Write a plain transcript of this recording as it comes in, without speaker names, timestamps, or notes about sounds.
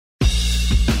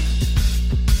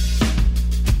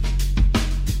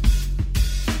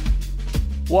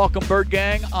Welcome, Bird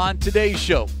Gang. On today's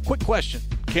show, quick question.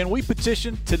 Can we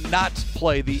petition to not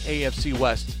play the AFC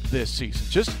West this season?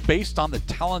 Just based on the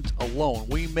talent alone,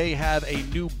 we may have a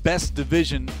new best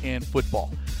division in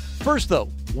football. First, though,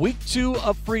 week 2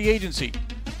 of free agency.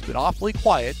 It's been awfully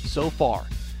quiet so far.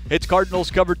 It's Cardinals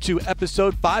Cover 2,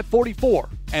 episode 544,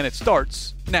 and it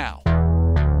starts now.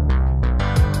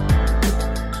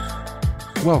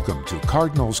 Welcome to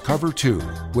Cardinals Cover 2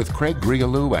 with Craig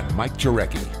Grialou and Mike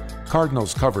Jurecki.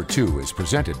 Cardinals Cover 2 is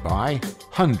presented by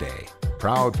Hyundai,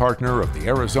 proud partner of the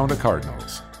Arizona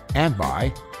Cardinals, and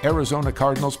by Arizona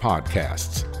Cardinals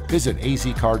Podcasts. Visit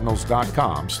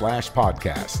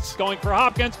azcardinals.com/podcasts. Going for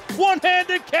Hopkins,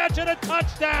 one-handed catch and a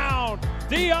touchdown!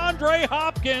 DeAndre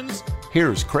Hopkins.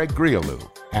 Here's Craig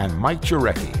Grialou and Mike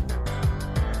Jurecki.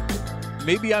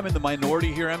 Maybe I'm in the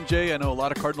minority here, MJ. I know a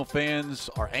lot of Cardinal fans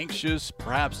are anxious,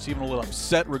 perhaps even a little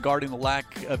upset regarding the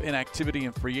lack of inactivity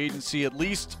in free agency, at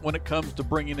least when it comes to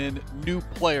bringing in new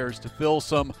players to fill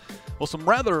some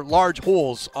rather large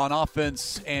holes on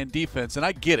offense and defense, and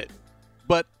I get it.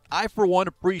 But I, for one,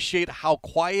 appreciate how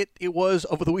quiet it was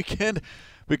over the weekend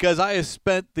because I have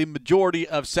spent the majority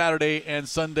of Saturday and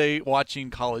Sunday watching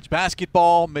college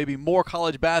basketball, maybe more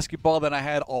college basketball than I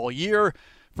had all year.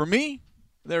 For me,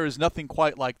 there is nothing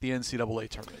quite like the NCAA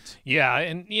tournament. Yeah,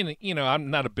 and you know,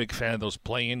 I'm not a big fan of those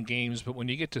play-in games, but when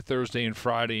you get to Thursday and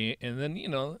Friday, and then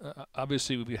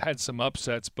obviously we've had some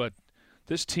upsets, but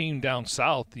this team down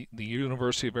south, the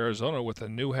University of Arizona, with a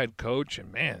new head coach,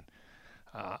 and man,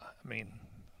 it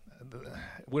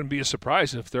wouldn't be a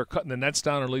surprise if they're cutting the nets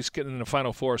down or at least getting in the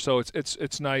Final Four. So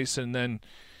it's nice, and then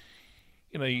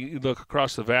you look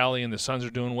across the valley and the Suns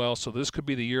are doing well, so this could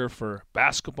be the year for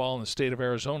basketball in the state of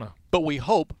Arizona. But we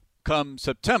hope come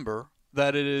September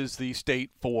that it is the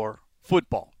state for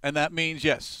football. And that means,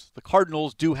 yes, the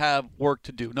Cardinals do have work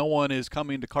to do. No one is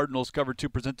coming to Cardinals Cover 2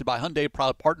 presented by Hyundai,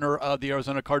 proud partner of the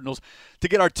Arizona Cardinals, to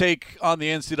get our take on the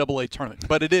NCAA tournament.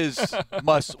 But it is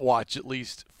must watch, at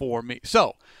least for me.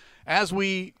 So as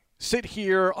we sit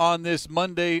here on this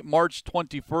Monday, March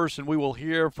 21st, and we will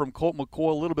hear from Colt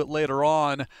McCoy a little bit later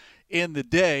on in the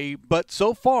day. But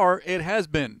so far, it has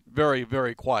been very,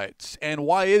 very quiet. And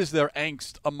why is there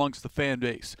angst amongst the fan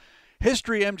base?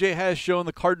 History, MJ, has shown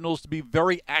the Cardinals to be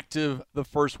very active the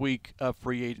first week of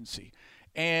free agency.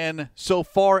 And so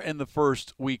far in the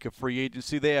first week of free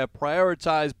agency, they have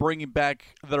prioritized bringing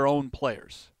back their own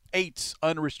players. 8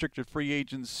 unrestricted free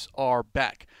agents are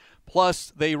back.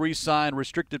 Plus, they re-signed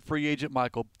restricted free agent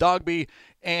Michael Dogbe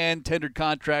and tendered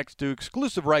contracts to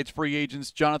exclusive rights free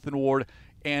agents Jonathan Ward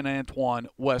and Antoine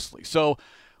Wesley. So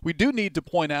we do need to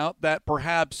point out that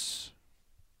perhaps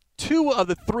 2 of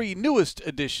the 3 newest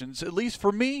additions, at least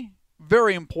for me,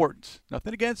 very important.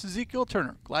 Nothing against Ezekiel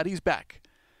Turner. Glad he's back.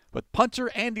 But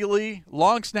punter Andy Lee,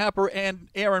 long snapper, and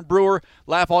Aaron Brewer,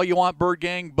 laugh all you want, Bird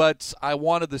Gang, but I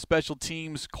wanted the special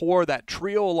teams core, that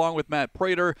trio along with Matt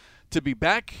Prater, to be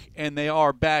back, and they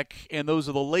are back, and those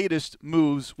are the latest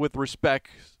moves with respect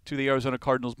to the Arizona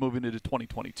Cardinals moving into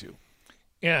 2022.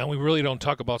 Yeah, and we really don't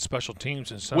talk about special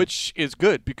teams and stuff. Which is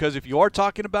good, because if you are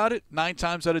talking about it, 9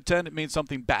 times out of 10, it means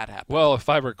something bad happened. Well, if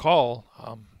I recall,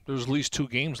 there was at least 2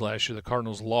 games last year the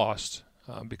Cardinals lost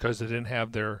because they didn't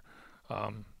have their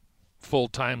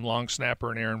full-time long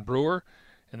snapper in Aaron Brewer,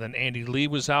 and then Andy Lee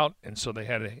was out, and so they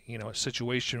had a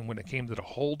situation when it came to the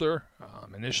holder.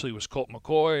 Initially it was Colt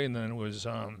McCoy, and then it was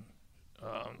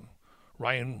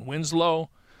Ryan Winslow,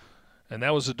 and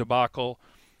that was a debacle.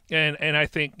 And I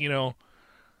think when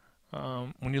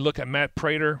you look at Matt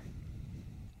Prater,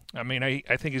 I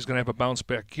think he's going to have a bounce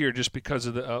back here just because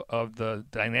of the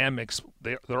dynamics.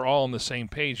 They're all on the same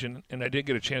page, and I did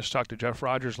get a chance to talk to Jeff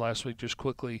Rogers last week just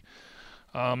quickly.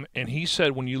 And he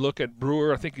said when you look at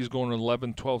Brewer, I think he's going to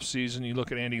 11-12 season. You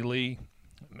look at Andy Lee,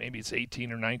 maybe it's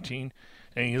 18 or 19.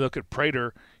 And you look at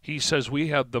Prater, he says we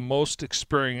have the most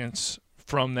experience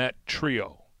from that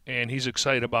trio. And he's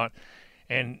excited about it.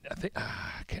 And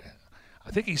I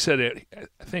think he said it.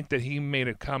 I think that he made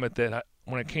a comment that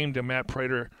when it came to Matt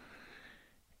Prater,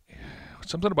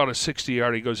 something about a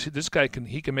 60-yard, he goes, this guy can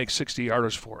make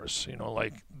 60-yarders for us.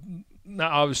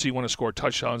 Now, obviously, you want to score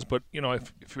touchdowns, but,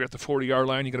 if you're at the 40-yard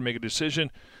line, you got to make a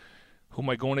decision. Who am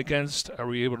I going against? Are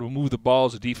we able to move the ball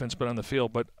as a defense been on the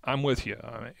field? But I'm with you.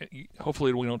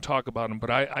 Hopefully we don't talk about him, but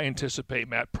I anticipate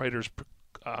Matt Prater's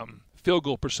field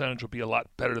goal percentage will be a lot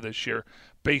better this year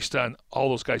based on all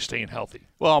those guys staying healthy.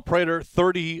 Well, Prater,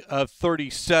 30 of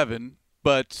 37,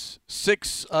 but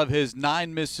 6 of his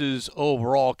 9 misses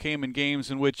overall came in games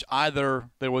in which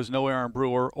either there was no Aaron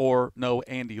Brewer or no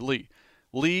Andy Lee.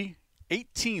 Lee,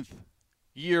 18th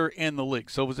year in the league,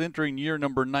 so was entering year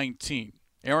number 19.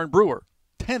 Aaron Brewer,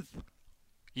 10th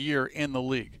year in the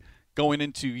league going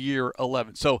into year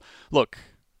 11. So, look,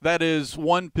 that is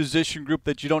one position group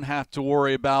that you don't have to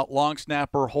worry about: long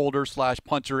snapper, holder /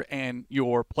 punter, and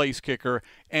your place kicker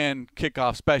and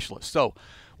kickoff specialist. So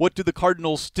what do the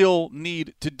Cardinals still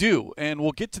need to do? And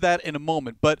we'll get to that in a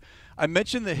moment. But I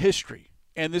mentioned the history,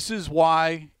 and this is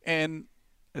why, and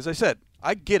as I said,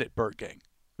 I get it, Bird Gang.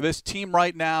 This team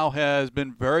right now has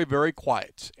been very, very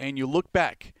quiet. And you look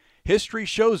back, history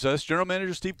shows us General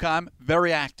Manager Steve Keim,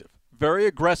 very active, very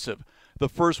aggressive the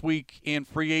first week in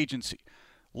free agency.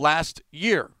 Last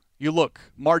year, you look,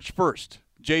 March 1st,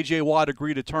 J.J. Watt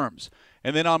agreed to terms.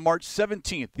 And then on March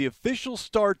 17th, the official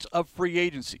start of free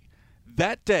agency.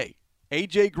 That day,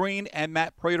 A.J. Green and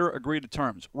Matt Prater agreed to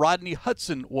terms. Rodney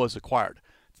Hudson was acquired.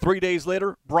 3 days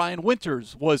later, Brian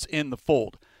Winters was in the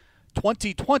fold.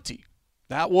 2020,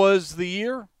 that was the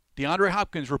year DeAndre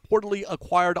Hopkins reportedly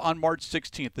acquired on March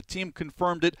 16th. The team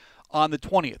confirmed it on the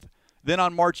 20th. Then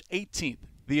on March 18th,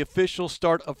 the official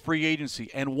start of free agency.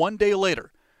 And 1 day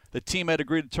later, the team had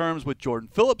agreed to terms with Jordan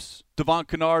Phillips, Devon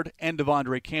Kennard, and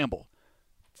Devondre Campbell.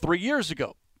 3 years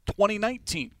ago,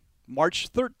 2019,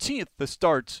 March 13th,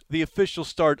 the official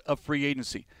start of free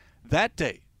agency. That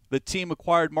day, the team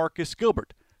acquired Marcus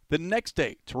Gilbert. The next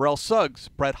day, Terrell Suggs,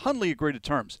 Brett Hundley agreed to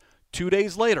terms. 2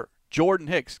 days later, Jordan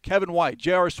Hicks, Kevin White,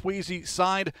 J.R. Sweezy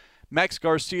signed. Max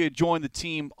Garcia joined the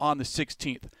team on the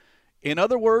 16th. In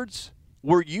other words,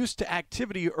 we're used to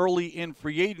activity early in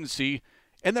free agency,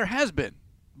 and there has been.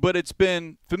 But it's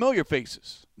been familiar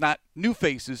faces, not new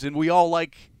faces, and we all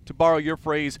like, to borrow your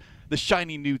phrase, the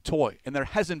shiny new toy. And there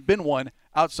hasn't been one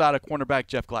outside of cornerback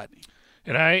Jeff Gladney.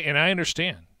 And I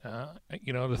understand.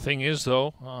 The thing is,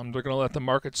 though, they're going to let the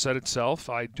market set itself.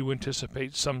 I do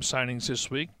anticipate some signings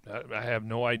this week. I have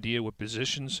no idea what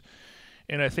positions.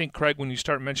 And I think, Craig, when you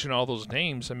start mentioning all those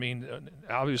names, I mean,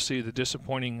 obviously the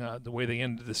disappointing the way they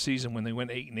ended the season when they went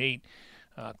 8-8.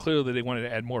 Clearly they wanted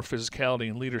to add more physicality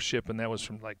and leadership, and that was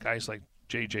from guys like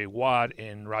J.J. Watt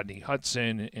and Rodney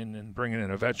Hudson, and bringing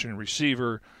in a veteran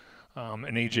receiver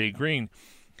and A.J. Green.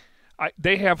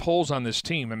 They have holes on this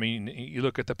team. I mean, you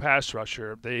look at the pass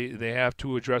rusher. They have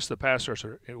to address the pass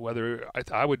rusher. Whether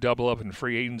I would double up in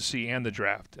free agency and the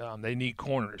draft. They need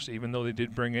corners, even though they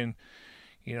did bring in,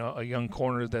 a young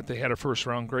corner that they had a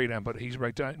first-round grade on. But he's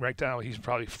right now he's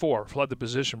probably 4. Flood the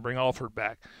position, bring Alford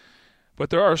back. But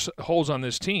there are holes on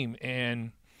this team,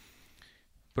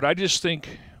 but I just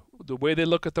think the way they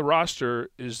look at the roster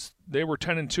is they were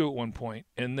 10-2 at one point,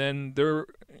 and then they're.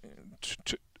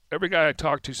 Every guy I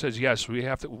talk to says, yes,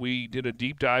 we did a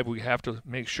deep dive. We have to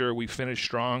make sure we finish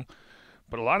strong.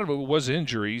 But a lot of it was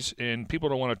injuries, and people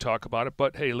don't want to talk about it.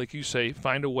 But, hey, like you say,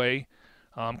 find a way.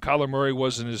 Kyler Murray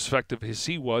wasn't as effective as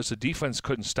he was. The defense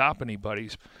couldn't stop anybody.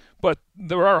 But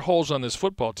there are holes on this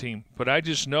football team. But I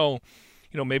just know,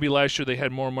 maybe last year they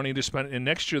had more money to spend, and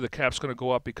next year the cap's going to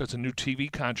go up because a new TV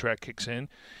contract kicks in.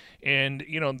 And,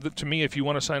 to me, if you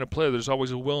want to sign a player, there's always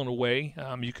a will and a way.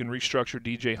 You can restructure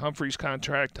DJ Humphrey's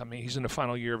contract. I mean, he's in the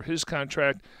final year of his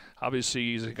contract.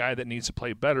 Obviously, he's a guy that needs to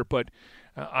play better. But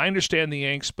I understand the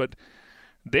angst, but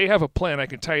they have a plan, I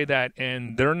can tell you that,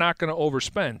 and they're not going to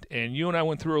overspend. And you and I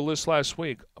went through a list last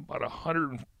week, about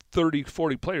 130,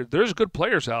 40 players. There's good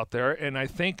players out there, and I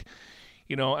think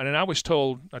and I was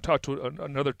told, I talked to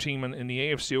another team in the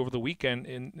AFC over the weekend,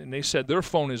 and they said their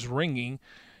phone is ringing.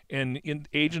 And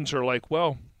agents are like,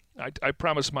 well, I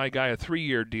promised my guy a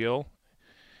 3-year deal,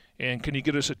 and can you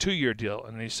get us a 2-year deal?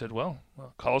 And they said, well,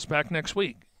 call us back next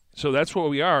week. So that's where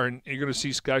we are, and you're going to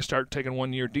see guys start taking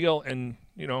 1-year deal. And,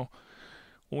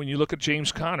 when you look at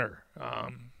James Conner,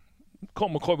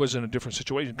 Colt McCoy was in a different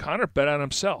situation. Conner bet on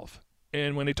himself.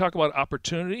 And when they talk about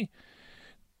opportunity,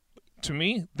 to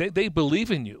me, they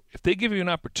believe in you. If they give you an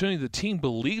opportunity, the team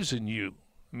believes in you.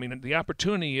 I mean, the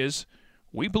opportunity is,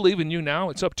 we believe in you now.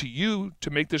 It's up to you to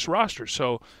make this roster.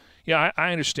 So, yeah,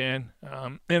 I understand.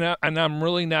 And I'm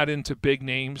really not into big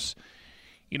names.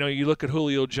 You look at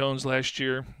Julio Jones last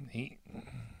year. He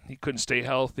couldn't stay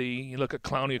healthy. You look at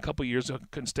Clowney a couple years ago,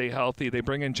 couldn't stay healthy. They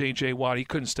bring in J.J. Watt. He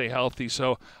couldn't stay healthy.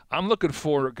 So I'm looking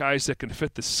for guys that can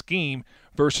fit the scheme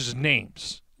versus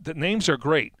names. The names are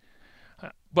great.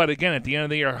 But, again, at the end of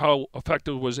the year, how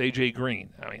effective was A.J. Green?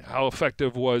 I mean, how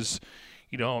effective was –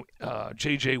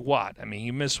 J.J. Watt. I mean,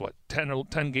 he missed,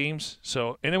 10 games?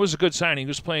 So, and it was a good signing. He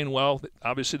was playing well.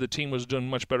 Obviously, the team was doing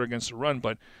much better against the run,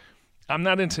 but I'm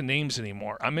not into names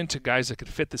anymore. I'm into guys that could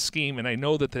fit the scheme, and I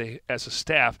know that they, as a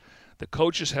staff, the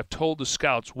coaches have told the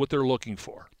scouts what they're looking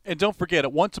for. And don't forget,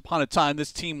 at once upon a time,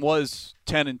 this team was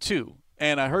 10-2.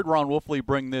 And I heard Ron Wolfley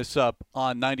bring this up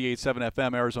on 98.7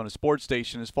 FM, Arizona Sports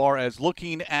Station, as far as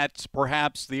looking at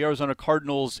perhaps the Arizona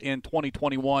Cardinals in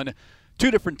 2021, 2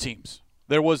 different teams.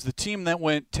 There was the team that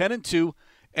went 10-2,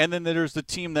 and then there's the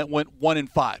team that went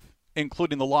 1-5,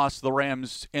 including the loss to the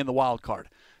Rams in the wild card.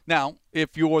 Now,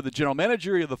 if you're the general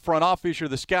manager, you're the front office, you're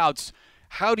the scouts,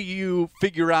 how do you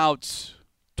figure out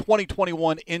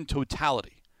 2021 in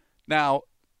totality? Now,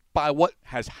 by what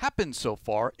has happened so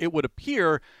far, it would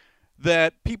appear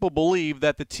that people believe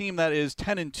that the team that is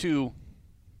 10-2,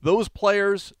 those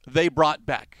players they brought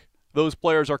back. Those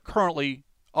players are currently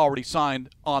already signed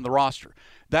on the roster.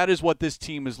 That is what this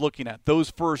team is looking at, those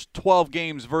first 12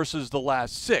 games versus the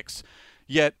last 6.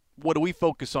 Yet, what do we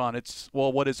focus on? It's,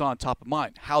 well, what is on top of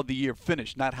mind? How the year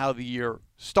finished, not how the year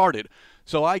started.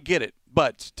 So I get it.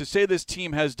 But to say this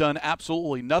team has done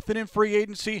absolutely nothing in free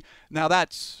agency, now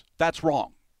that's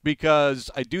wrong. Because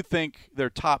I do think their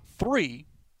top 3,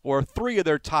 or 3 of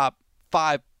their top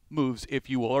 5 moves, if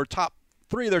you will, or top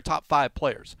 3 of their top 5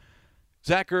 players,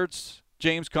 Zach Ertz,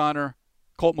 James Conner,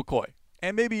 Colt McCoy.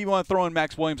 And maybe you want to throw in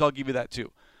Max Williams, I'll give you that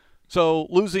too. So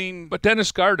losing, but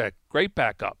Dennis Gardeck, great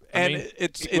backup.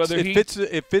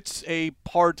 It fits a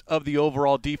part of the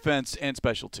overall defense and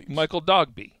special teams. Michael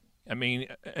Dogby. I mean,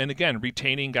 and again,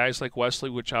 retaining guys like Wesley,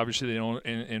 which obviously they don't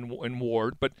in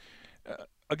Ward, but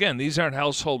again, these aren't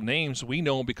household names. We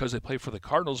know them because they play for the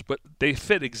Cardinals, but they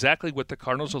fit exactly what the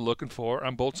Cardinals are looking for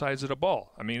on both sides of the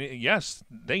ball. I mean, yes,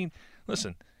 they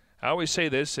listen. I always say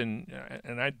this, and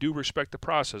I do respect the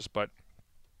process, but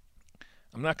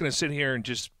I'm not going to sit here and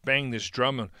just bang this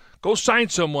drum and go sign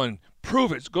someone,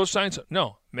 prove it, go sign someone.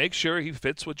 No, make sure he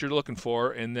fits what you're looking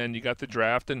for, and then you got the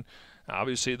draft, and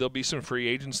obviously there'll be some free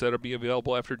agents that'll be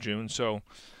available after June. So,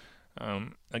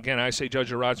 again, I say judge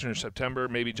the roster in September,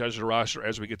 maybe judge the roster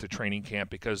as we get to training camp,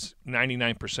 because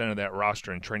 99% of that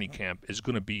roster in training camp is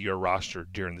going to be your roster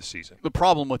during the season. The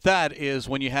problem with that is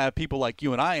when you have people like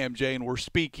you and I, MJ, and we're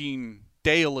speaking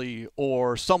daily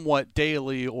or somewhat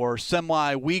daily or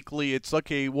semi-weekly, it's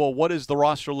okay, well, what does the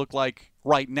roster look like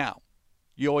right now?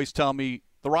 You always tell me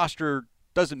the roster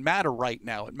doesn't matter right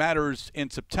now. It matters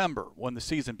in September when the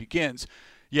season begins.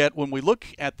 Yet when we look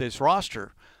at this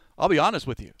roster, I'll be honest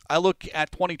with you, I look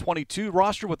at 2022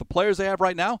 roster with the players they have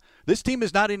right now, this team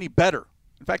is not any better.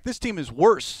 In fact, this team is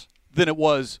worse than it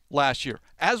was last year.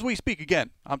 As we speak, again,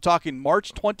 I'm talking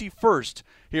March 21st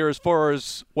here as far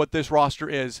as what this roster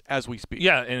is as we speak.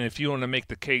 Yeah, and if you want to make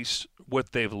the case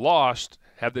what they've lost,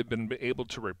 have they been able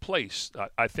to replace?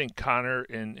 I think Connor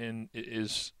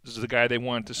is the guy they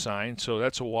wanted to sign, so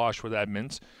that's a wash with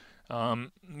Edmonds.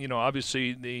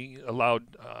 Obviously they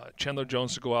allowed Chandler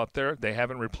Jones to go out there. They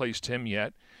haven't replaced him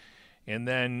yet. And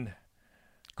then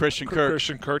Christian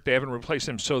Kirk, they haven't replaced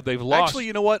him, so they've lost. Actually,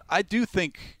 you know what? I do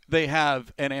think they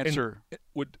have an answer.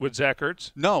 With Zach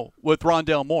Ertz? No, with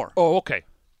Rondale Moore. Oh, okay.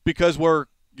 Because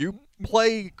you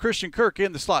play Christian Kirk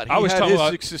in the slot.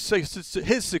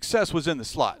 His success was in the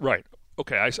slot. Right.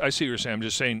 Okay, I see what you're saying. I'm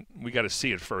just saying we got to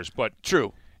see it first. But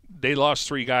true. They lost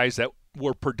 3 guys that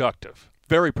were productive.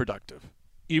 Very productive.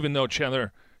 Even though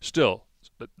Chandler still,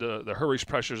 the hurries,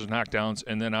 pressures, and knockdowns,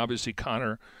 and then obviously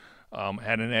Connor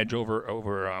had an edge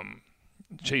over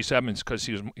Chase Edmonds because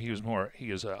he is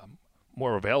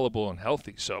more available and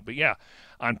healthy. So, but yeah,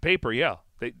 on paper, yeah,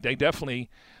 they definitely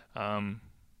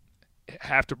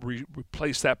have to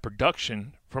replace that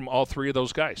production from all 3 of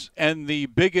those guys. And the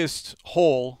biggest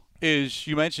hole is,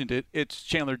 you mentioned it, it's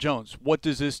Chandler Jones. What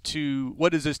does this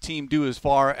team do as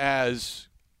far as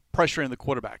pressuring the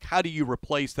quarterback? How do you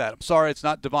replace that? I'm sorry, it's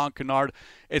not Devon Kennard,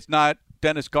 it's not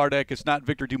Dennis Gardeck, it's not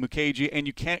Victor Dimukeje, and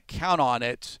you can't count on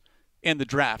it in the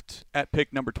draft at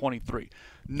pick number 23.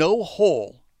 No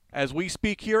hole, as we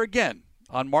speak here again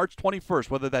on March 21st,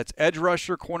 whether that's edge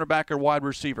rusher, cornerback, or wide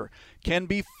receiver, can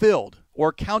be filled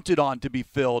or counted on to be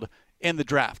filled in the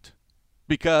draft.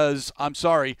 Because, I'm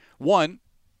sorry, one,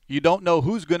 you don't know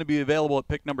who's going to be available at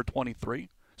pick number 23,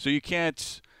 so you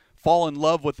can't fall in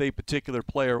love with a particular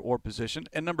player or position.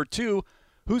 And number 2,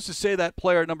 who's to say that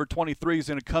player at number 23 is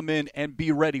going to come in and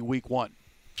be ready week 1?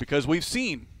 Because we've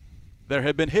seen there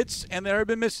have been hits and there have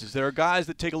been misses. There are guys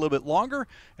that take a little bit longer,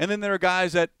 and then there are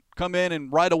guys that come in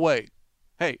and right away,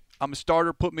 hey, I'm a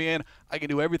starter, put me in, I can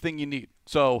do everything you need.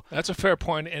 So that's a fair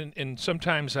point, and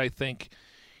sometimes I think,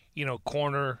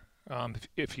 corner,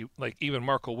 if you like, even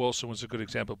Marco Wilson was a good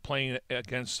example, playing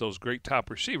against those great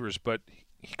top receivers, but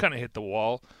he kind of hit the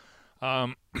wall.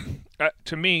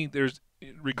 To me,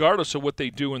 regardless of what they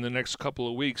do in the next couple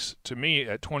of weeks, to me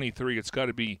at 23, it's got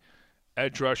to be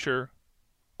edge rusher,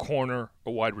 corner,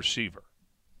 or wide receiver.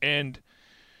 And,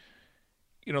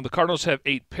 the Cardinals have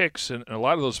 8 picks, and a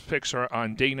lot of those picks are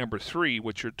on day number 3,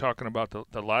 which you're talking about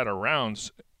the latter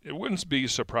rounds. It wouldn't be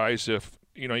surprised if,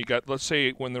 you got, let's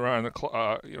say when they're on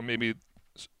maybe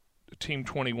Team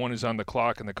 21 is on the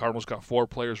clock, and the Cardinals got 4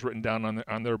 players written down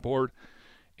on their board,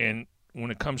 and when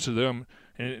it comes to them,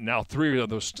 and now 3 of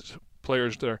those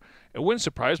players there, it wouldn't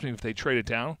surprise me if they traded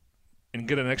down and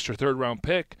get an extra third-round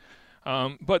pick.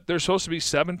 But there's supposed to be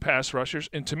 7 pass rushers,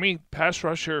 and to me, pass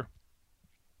rusher.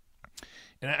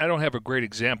 And I don't have a great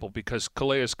example because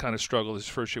Calais kind of struggled his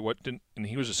first year. And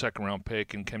he was a second-round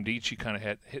pick, and Nkemdiche kind of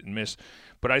had hit and miss.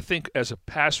 But I think as a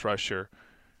pass rusher,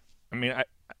 I mean,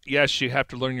 yes, you have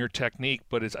to learn your technique,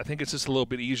 but I think it's just a little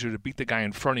bit easier to beat the guy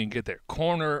in front of you and get there.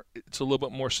 Corner, it's a little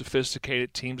bit more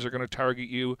sophisticated. Teams are going to target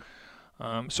you.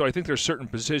 So I think there's certain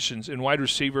positions. In wide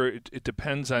receiver, it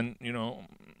depends on, you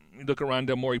look around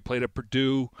Delmore, he played at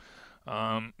Purdue.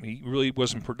 He really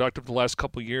wasn't productive the last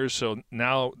couple of years, so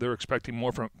now they're expecting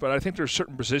more from him. But I think there's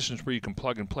certain positions where you can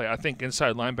plug and play. I think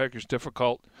inside linebacker is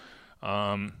difficult.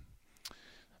 I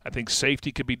think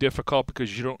safety could be difficult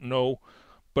because you don't know.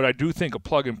 But I do think a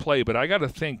plug and play. But I got to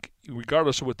think,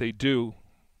 regardless of what they do,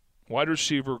 wide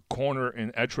receiver, corner,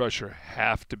 and edge rusher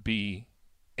have to be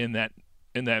in that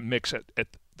mix at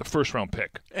the first-round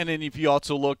pick. And then if you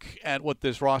also look at what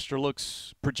this roster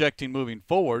looks projecting moving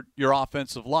forward, your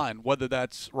offensive line, whether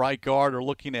that's right guard or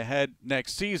looking ahead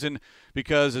next season,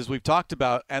 because as we've talked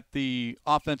about at the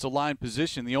offensive line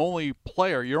position, the only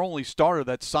player, your only starter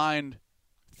that's signed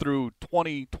through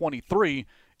 2023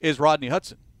 is Rodney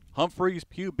Hudson. Humphreys,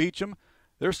 Pugh, Beecham,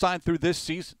 they're signed through this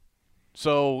season.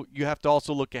 So you have to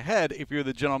also look ahead if you're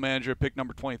the general manager at pick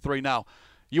number 23. Now,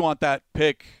 you want that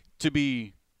pick to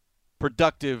be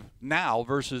productive now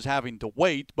versus having to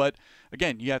wait. But,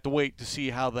 again, you have to wait to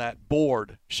see how that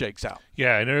board shakes out.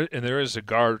 Yeah, and there is a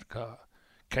guard,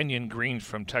 Kenyon Green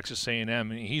from Texas A&M,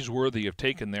 and he's worthy of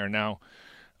taking there now.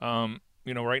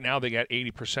 Right now they got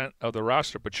 80% of the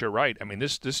roster, but you're right. I mean,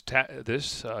 this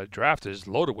draft is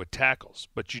loaded with tackles,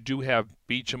 but you do have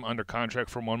Beecham under contract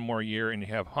for 1 more year, and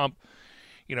you have Hump.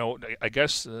 I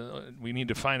guess we need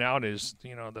to find out is,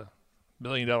 the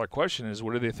million-dollar question is,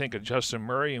 what do they think of Justin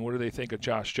Murray and what do they think of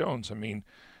Josh Jones? I mean,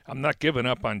 I'm not giving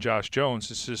up on Josh Jones.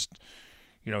 It's just,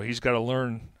 he's got to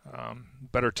learn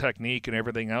better technique and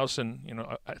everything else. And,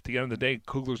 at the end of the day,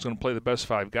 Kugler's going to play the best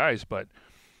 5 guys. But,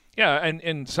 yeah,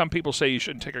 and some people say you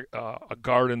shouldn't take a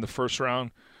guard in the first round.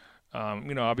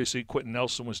 Obviously Quentin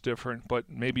Nelson was different, but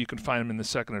maybe you can find him in the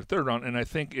second or third round. And I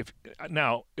think if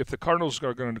the Cardinals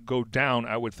are going to go down,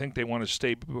 I would think they want to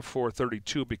stay before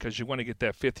 32 because you want to get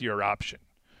that 5th-year option.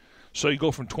 So you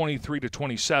go from 23 to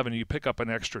 27, you pick up an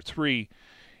extra 3,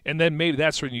 and then maybe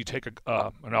that's when you take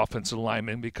an offensive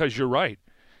lineman because you're right.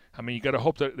 I mean, you got to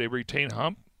hope that they retain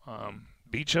Hump.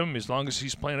 Beecham, as long as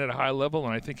he's playing at a high level,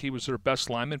 and I think he was their best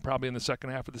lineman probably in the second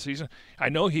half of the season. I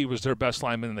know he was their best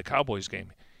lineman in the Cowboys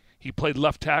game. He played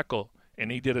left tackle, and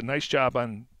he did a nice job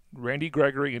on Randy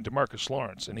Gregory and DeMarcus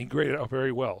Lawrence, and he graded out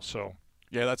very well. So,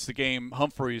 yeah, that's the game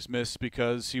Humphreys missed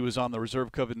because he was on the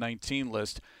reserve COVID-19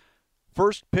 list.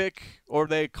 First pick, or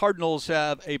the Cardinals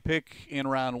have a pick in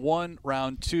round 1,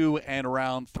 round 2, and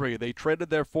round 3. They traded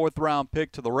their 4th-round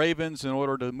pick to the Ravens in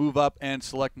order to move up and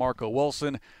select Marco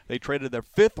Wilson. They traded their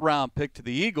 5th-round pick to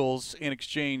the Eagles in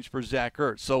exchange for Zach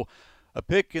Ertz. So a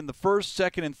pick in the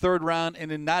 1st, 2nd, and 3rd round,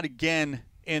 and then not again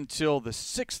until the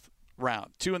 6th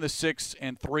round, 2 in the 6th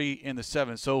and 3 in the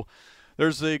 7th. So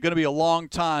there's going to be a long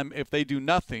time if they do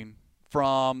nothing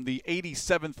from the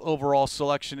 87th overall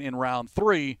selection in round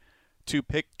 3 to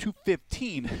pick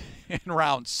 215 in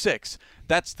round 6.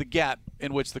 That's the gap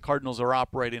in which the Cardinals are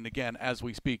operating again as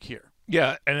we speak here.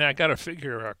 Yeah, and I got to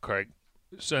figure, Craig,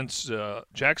 since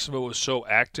Jacksonville was so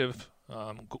active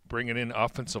bringing in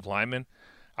offensive linemen,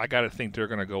 I got to think they're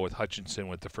going to go with Hutchinson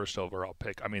with the 1st overall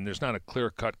pick. I mean, there's not a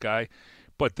clear-cut guy,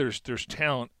 but there's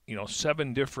talent,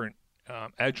 7 different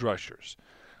edge rushers.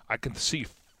 I can see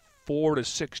 4 to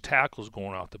 6 tackles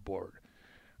going off the board.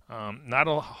 Not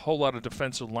a whole lot of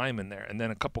defensive linemen there. And then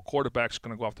a couple quarterbacks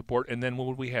going to go off the board. And then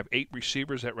would we have 8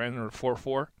 receivers that ran in a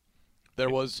 4-4? There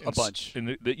was a bunch.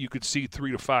 And that you could see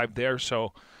 3 to 5 there.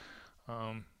 So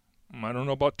I don't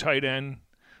know about tight end.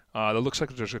 It looks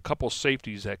like there's a couple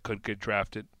safeties that could get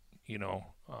drafted,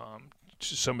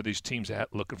 some of these teams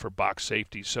that looking for box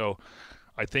safety. So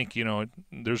I think,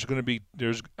 there's going to be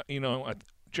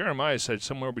Jeremiah said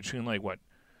somewhere between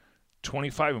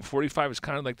 25 and 45 is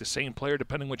kind of like the same player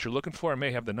depending what you're looking for. I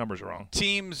may have the numbers wrong.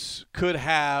 Teams could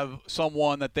have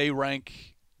someone that they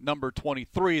rank number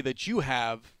 23 that you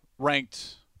have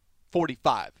ranked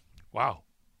 45. Wow.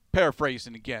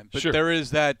 Paraphrasing again. But sure. There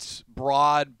is that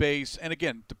broad base. And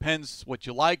again, depends what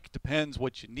you like, depends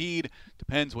what you need,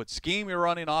 depends what scheme you're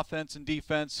running, offense and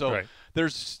defense. So right.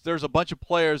 There's a bunch of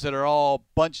players that are all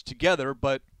bunched together,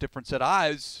 but different set of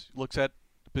eyes looks at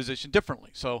the position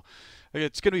differently. So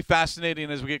It's going to be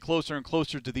fascinating as we get closer and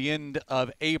closer to the end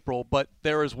of April, but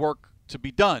there is work to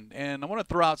be done. And I want to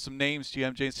throw out some names to you,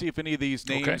 MJ, and see if any of these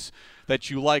names that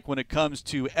you like when it comes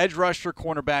to edge rusher,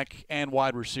 cornerback, and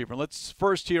wide receiver. Let's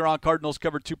first here on Cardinals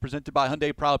Cover 2, presented by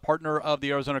Hyundai, proud partner of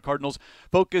the Arizona Cardinals,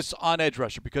 focus on edge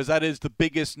rusher because that is the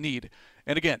biggest need.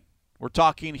 And again, we're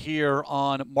talking here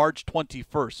on March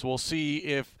 21st, so we'll see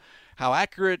if how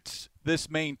accurate this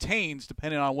maintains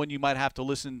depending on when you might have to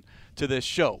listen to this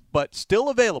show. But still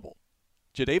available,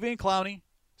 Jadeveon Clowney,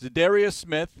 Zadarius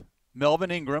Smith, Melvin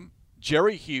Ingram,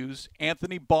 Jerry Hughes,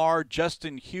 Anthony Barr,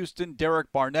 Justin Houston,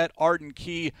 Derek Barnett, Arden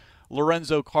Key,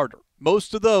 Lorenzo Carter.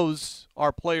 Most of those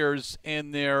are players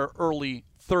in their early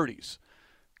 30s.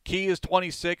 Key is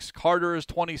 26, Carter is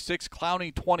 26,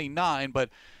 Clowney 29, but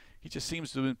he just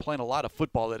seems to have been playing a lot of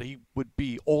football that he would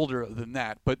be older than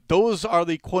that. But those are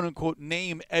the quote-unquote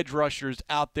name edge rushers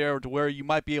out there to where you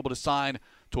might be able to sign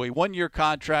to a 1-year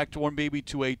contract or maybe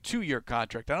to a 2-year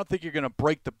contract. I don't think you're going to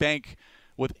break the bank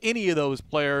with any of those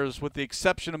players, with the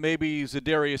exception of maybe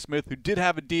Zadarius Smith, who did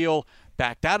have a deal,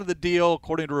 backed out of the deal,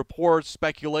 according to reports,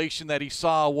 speculation that he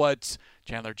saw what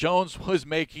Chandler Jones was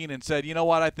making and said, you know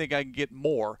what, I think I can get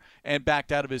more, and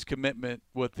backed out of his commitment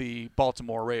with the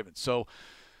Baltimore Ravens. So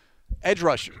edge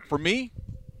rusher, for me,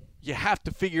 you have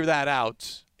to figure that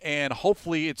out, and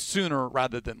hopefully it's sooner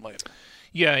rather than later.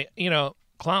 Yeah,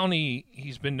 Clowney,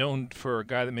 he's been known for a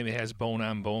guy that maybe has bone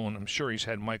on bone. I'm sure he's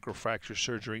had microfracture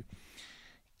surgery.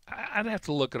 I'd have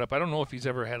to look it up. I don't know if he's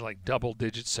ever had like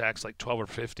double-digit sacks, like 12 or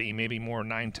 15, maybe more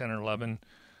 9, 10, or 11.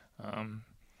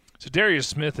 So Darius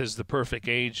Smith is the perfect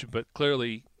age, but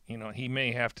clearly, he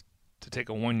may have to take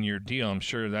a 1-year deal. I'm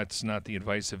sure that's not the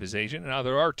advice of his agent. Now,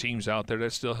 there are teams out there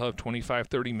that still have $25,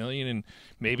 $30 million, and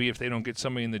maybe if they don't get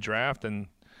somebody in the draft, and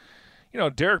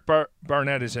Derek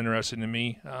Barnett is interesting to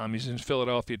me. He's in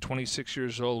Philadelphia, 26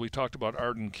 years old. We talked about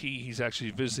Arden Key. He's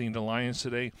actually visiting the Lions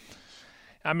today.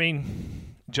 I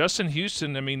mean, Justin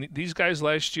Houston, these guys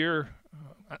last year,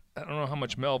 I don't know how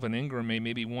much Melvin Ingram made,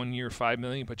 maybe 1 year, $5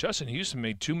 million, but Justin Houston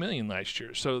made $2 million last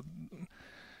year. So,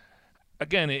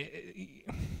 again,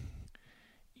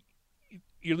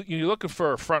 you're looking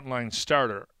for a frontline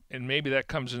starter, and maybe that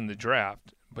comes in the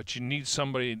draft, but you need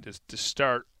somebody to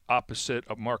start opposite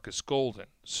of Marcus Golden.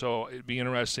 So it'd be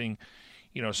interesting.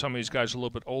 Some of these guys are a little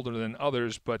bit older than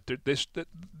others, but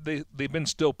they've been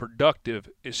still productive.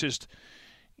 It's just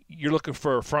you're looking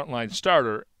for a frontline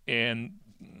starter, and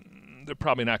they're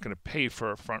probably not going to pay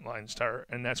for a frontline starter,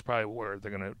 and that's probably where they're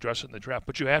going to address it in the draft.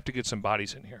 But you have to get some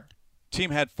bodies in here.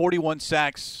 Team had 41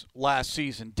 sacks last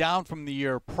season, down from the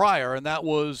year prior, and that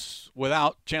was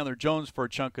without Chandler Jones for a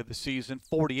chunk of the season.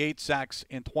 48 sacks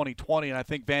in 2020, and I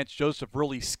think Vance Joseph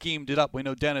really schemed it up. We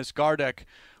know Dennis Gardeck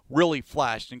really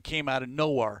flashed and came out of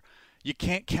nowhere. You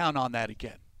can't count on that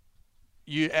again.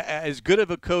 As good of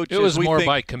a coach as we think. It was more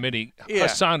by committee. Yeah.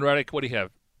 Hassan Reddick, what do you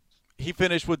have? He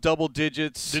finished with double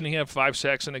digits. Didn't he have 5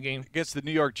 sacks in a game? Against the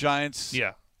New York Giants.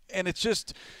 Yeah. And it's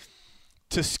just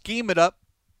to scheme it up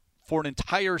for an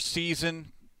entire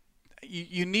season,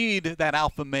 you need that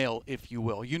alpha male, if you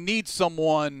will. You need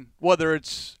someone, whether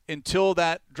it's until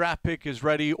that draft pick is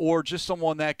ready or just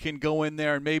someone that can go in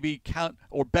there and maybe count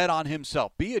or bet on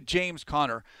himself. Be a James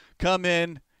Conner. Come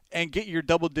in and get your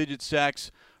double-digit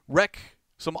sacks, wreck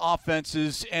some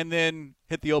offenses, and then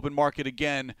hit the open market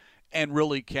again and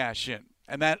really cash in.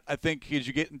 And that, I think, as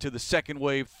you get into the second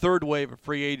wave, third wave of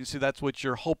free agency, that's what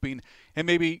you're hoping. And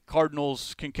maybe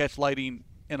Cardinals can catch lightning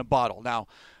in a bottle. Now,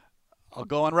 I'll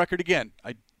go on record again.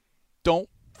 I don't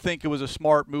think it was a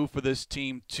smart move for this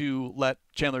team to let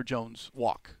Chandler Jones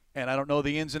walk. And I don't know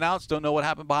the ins and outs, don't know what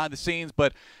happened behind the scenes,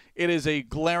 but it is a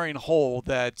glaring hole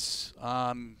that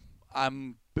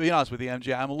I'm being honest with you,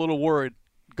 MJ, I'm a little worried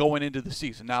going into the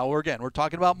season. Now, we're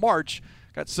talking about March.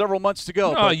 Got several months to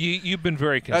go. No, you've been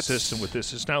very consistent with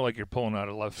this. It's not like you're pulling out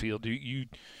of left field. You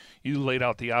laid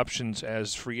out the options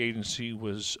as free agency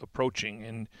was approaching,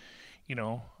 and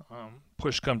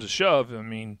push comes to shove.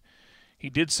 He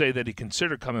did say that he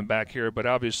considered coming back here, but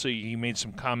obviously he made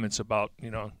some comments about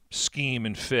scheme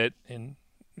and fit, and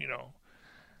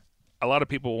a lot of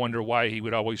people wonder why he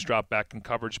would always drop back in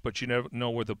coverage, but you never know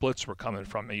where the blitz were coming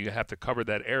from. You have to cover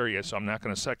that area, so I'm not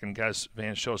going to second-guess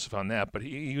Vance Joseph on that, but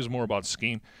he was more about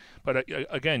scheme. But,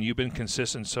 again, you've been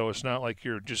consistent, so it's not like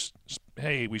you're just,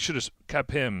 hey, we should have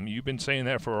kept him. You've been saying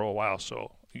that for a while,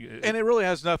 so. And it really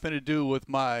has nothing to do with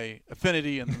my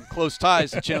affinity and close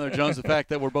ties to Chandler Jones, the fact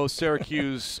that we're both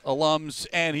Syracuse alums,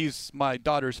 and he's my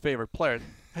daughter's favorite player.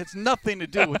 Has nothing to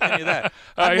do with any of that.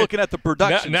 I'm looking at the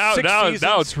production. Now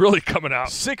it's really coming out.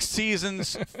 6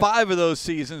 seasons, 5 of those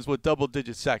seasons with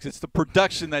double-digit sacks. It's the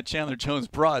production that Chandler Jones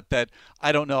brought that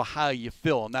I don't know how you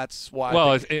fill, and that's why.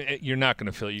 Well, you're not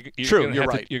going to fill. You're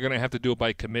right. You're going to have to do it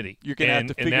by committee. You're going to have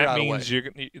to figure out a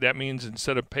way. That means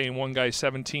instead of paying one guy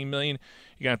 $17 million,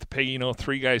 you're going to have to pay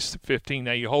 3 guys $15.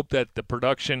 Now you hope that the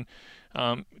production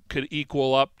could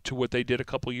equal up to what they did a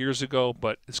couple years ago,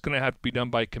 but it's going to have to be done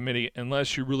by committee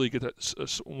unless you really get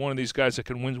one of these guys that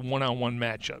can win one-on-one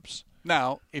matchups.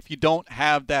 Now, if you don't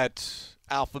have that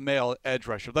alpha male edge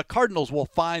rusher, the Cardinals will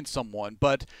find someone,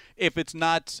 but if it's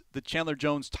not the Chandler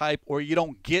Jones type or you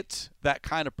don't get that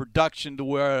kind of production to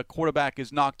where a quarterback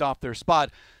is knocked off their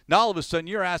spot, now all of a sudden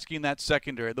you're asking that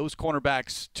secondary, those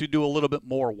cornerbacks, to do a little bit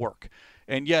more work.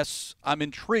 And yes, I'm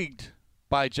intrigued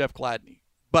by Jeff Gladney,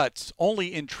 but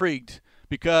only intrigued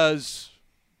because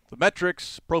the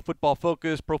metrics, Pro Football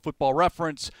Focus, Pro Football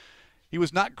Reference, he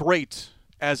was not great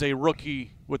as a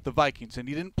rookie with the Vikings, and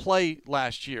he didn't play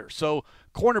last year. So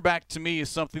cornerback to me is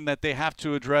something that they have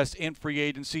to address in free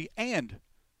agency and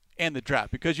the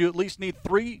draft, because you at least need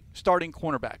 3 starting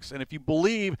cornerbacks. And if you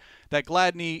believe that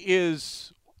Gladney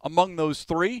is among those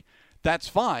 3, that's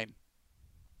fine.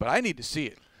 But I need to see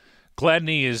it.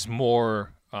 Gladney is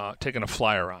more taking a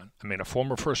flyer on. I mean, a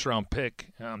former first-round pick.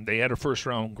 They had a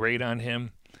first-round grade on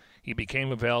him. He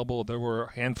became available. There were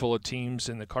a handful of teams,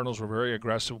 and the Cardinals were very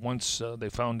aggressive once they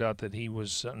found out that he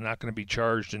was not going to be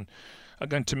charged. And,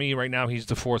 again, to me right now he's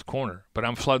the 4th corner. But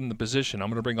I'm flooding the position. I'm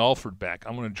going to bring Alford back.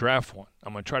 I'm going to draft one.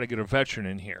 I'm going to try to get a veteran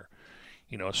in here.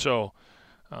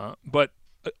 But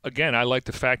again, I like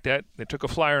the fact that they took a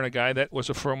flyer on a guy that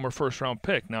was a former first-round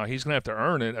pick. Now, he's going to have to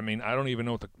earn it. I mean, I don't even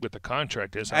know what the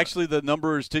contract is. Actually, the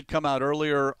numbers did come out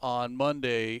earlier on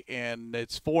Monday, and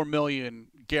it's $4 million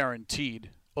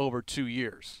guaranteed over 2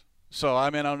 years. So, I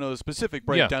mean, I don't know the specific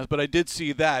breakdowns, but I did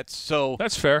see that. So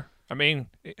that's fair. I mean,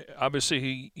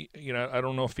 obviously, I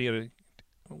don't know if he had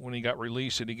when he got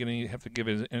released, did he have to give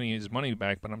any of his money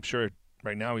back, but I'm sure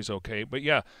right now he's okay. But,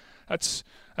 yeah.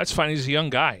 That's fine. He's a young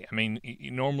guy. I mean,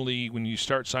 normally when you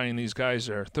start signing these guys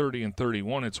that are 30 and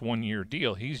 31, it's 1-year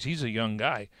deal. He's a young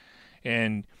guy,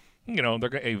 and they're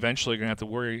eventually going to have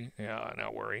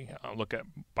to look at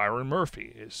Byron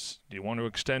Murphy. Do you want to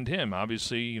extend him?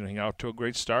 Obviously, he got off to a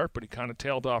great start, but he kind of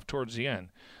tailed off towards the end.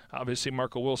 Obviously,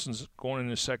 Marco Wilson's going in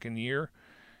his 2nd year,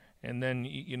 and then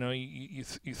you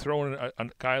throw in a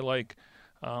guy like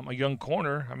a young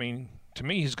corner. I mean, to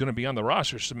me, he's going to be on the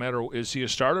roster. It's no matter, is he a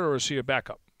starter or is he a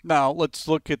backup? Now, let's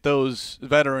look at those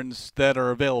veterans that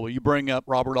are available. You bring up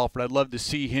Robert Alford. I'd love to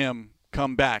see him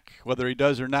come back. Whether he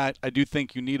does or not, I do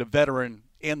think you need a veteran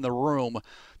in the room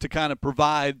to kind of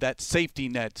provide that safety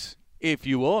net, if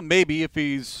you will. And maybe if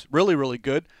he's really, really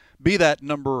good, be that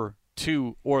number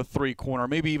 2 or 3 corner,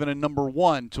 maybe even a number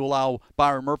 1 to allow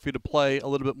Byron Murphy to play a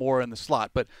little bit more in the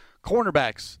slot. But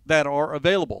cornerbacks that are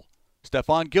available,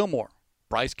 Stephon Gilmore,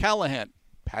 Bryce Callahan,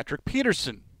 Patrick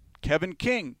Peterson, Kevin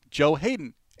King, Joe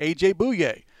Hayden, A.J.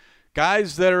 Bouye,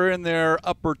 guys that are in their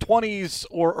upper 20s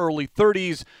or early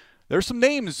 30s. There's some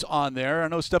names on there. I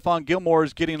know Stephon Gilmore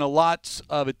is getting a lot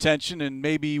of attention and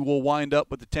maybe will wind up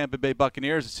with the Tampa Bay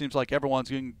Buccaneers. It seems like everyone's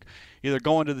either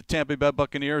going to the Tampa Bay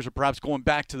Buccaneers or perhaps going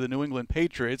back to the New England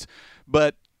Patriots.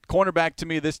 But cornerback, to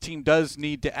me, this team does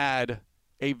need to add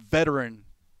a veteran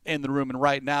in the room, and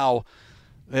right now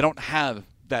they don't have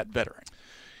that veteran.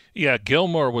 Yeah,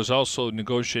 Gilmore was also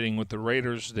negotiating with the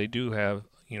Raiders. They do have,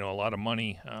 a lot of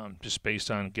money just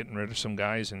based on getting rid of some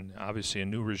guys, and obviously a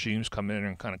new regime's come in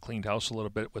and kind of cleaned house a little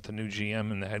bit with the new GM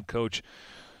and the head coach.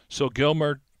 So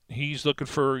Gilmore, he's looking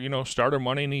for, starter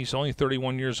money, and he's only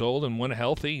 31 years old and when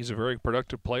healthy, he's a very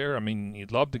productive player. I mean,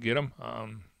 you'd love to get him.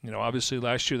 Obviously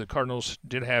last year the Cardinals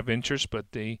did have interest,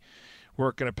 but they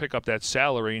weren't going to pick up that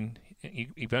salary, and he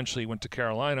eventually went to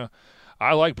Carolina.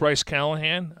 I like Bryce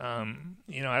Callahan.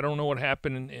 I don't know what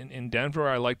happened in Denver.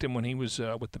 I liked him when he was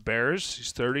with the Bears.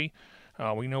 He's 30.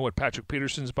 We know what Patrick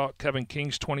Peterson's about. Kevin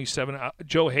King's 27.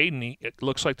 Joe Hayden, it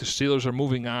looks like the Steelers are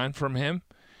moving on from him.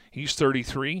 He's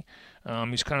 33.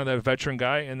 He's kind of that veteran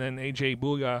guy. And then A.J.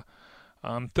 Bouye,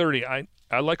 30. I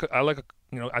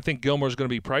think Gilmore's going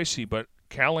to be pricey, but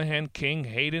Callahan, King,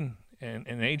 Hayden, and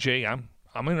A.J.,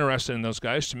 I'm interested in those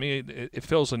guys. To me, it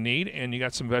fills a need, and you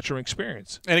got some veteran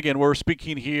experience. And again, we're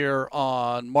speaking here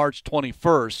on March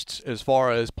 21st as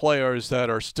far as players that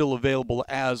are still available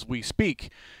as we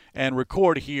speak and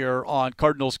record here on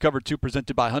Cardinals Cover 2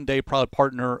 presented by Hyundai, proud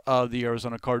partner of the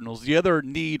Arizona Cardinals. The other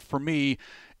need for me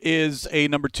is a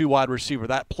number 2 wide receiver,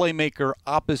 that playmaker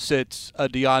opposite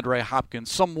DeAndre Hopkins,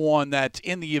 someone that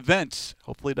in the event,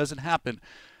 hopefully it doesn't happen,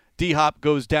 D-Hop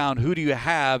goes down, who do you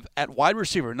have at wide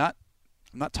receiver? I'm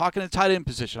not talking a tight end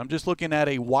position. I'm just looking at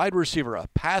a wide receiver, a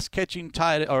pass-catching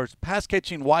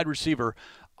wide receiver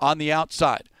on the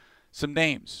outside. Some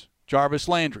names: Jarvis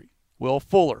Landry, Will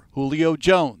Fuller, Julio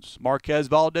Jones, Marquez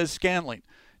Valdez-Scantling,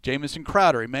 Jamison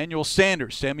Crowder, Emmanuel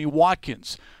Sanders, Sammy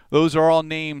Watkins. Those are all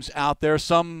names out there.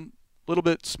 Some a little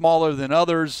bit smaller than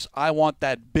others. I want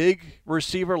that big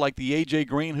receiver like the A.J.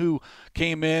 Green, who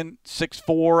came in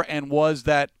 6'4"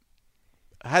 and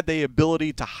had the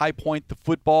ability to high point the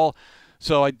football.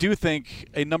 So I do think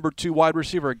a number 2 wide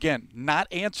receiver, again, not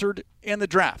answered in the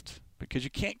draft because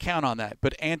you can't count on that,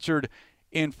 but answered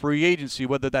in free agency,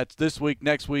 whether that's this week,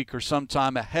 next week, or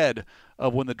sometime ahead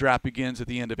of when the draft begins at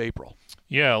the end of April.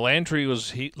 Yeah, Landry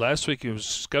last week he was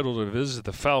scheduled to visit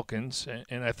the Falcons,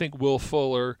 and I think Will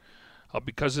Fuller,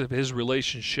 because of his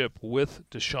relationship with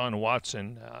Deshaun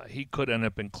Watson, he could end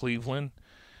up in Cleveland.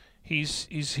 He's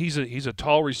a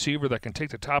tall receiver that can take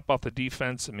the top off the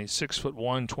defense. I mean,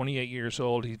 6'1", 28 years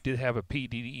old. He did have a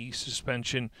PDE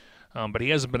suspension, but he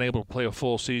hasn't been able to play a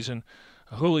full season.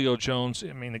 Julio Jones,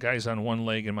 I mean, the guy's on one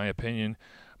leg in my opinion.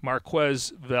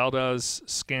 Marquez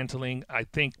Valdez-Scantling, I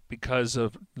think because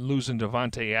of losing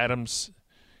Devontae Adams,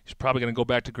 he's probably going to go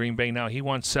back to Green Bay now. He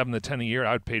wants $7 to $10 a year.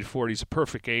 I would pay for it. He's a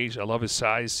perfect age. I love his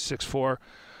size, 6'4".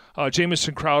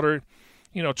 Jamison Crowder,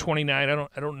 29.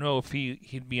 I don't know if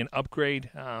he'd be an upgrade.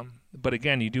 But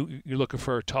again, you're looking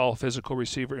for a tall physical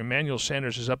receiver. Emmanuel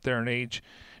Sanders is up there in age,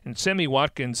 and Sammy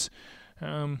Watkins.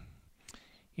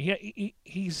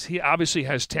 He obviously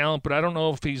has talent, but I don't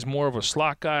know if he's more of a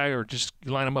slot guy or just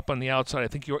line him up on the outside. I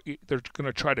think they're going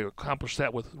to try to accomplish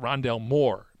that with Rondale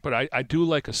Moore. But I do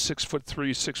like a 6'3",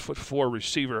 6'4"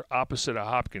 receiver opposite of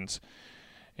Hopkins.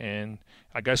 And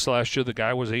I guess last year the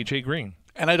guy was A.J. Green.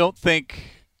 And I don't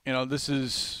think,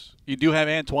 you do have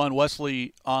Antoine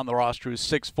Wesley on the roster who's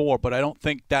 6'4", but I don't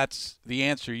think that's the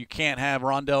answer. You can't have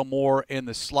Rondale Moore in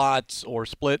the slots or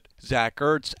split Zach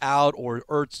Ertz out, or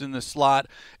Ertz in the slot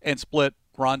and split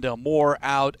Rondale Moore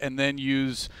out, and then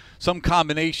use some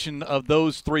combination of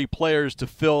those 3 players to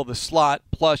fill the slot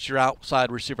plus your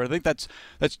outside receiver. I think that's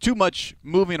too much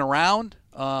moving around.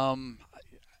 I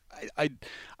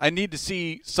need to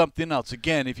see something else.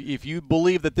 Again, if you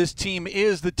believe that this team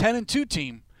is the 10-2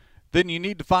 team, then you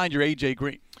need to find your A.J.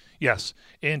 Green. Yes,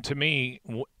 and to me,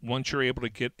 once you're able to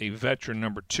get a veteran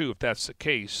number 2, if that's the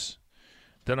case,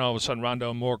 then all of a sudden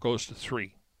Rondale Moore goes to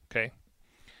 3, okay?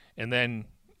 And then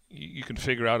you can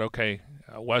figure out, okay,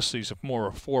 Wesley's more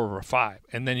of a 4 or a 5,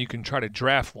 and then you can try to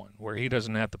draft one where he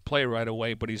doesn't have to play right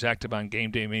away, but he's active on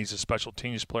game day. Maybe he's a special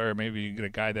teams player. Maybe you get a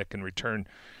guy that can return,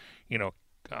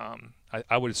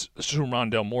 I would assume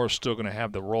Rondale Moore is still going to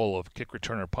have the role of kick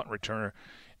returner, punt returner,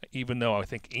 even though I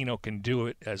think Eno can do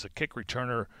it as a kick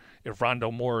returner if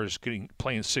Rondale Moore is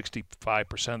playing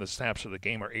 65% of the snaps of the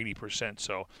game or 80%.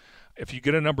 So if you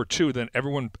get a number 2, then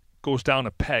everyone goes down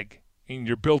a peg, and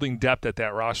you're building depth at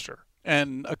that roster.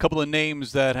 And a couple of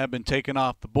names that have been taken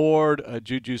off the board,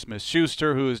 Juju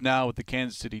Smith-Schuster, who is now with the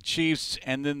Kansas City Chiefs,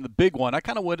 and then the big one,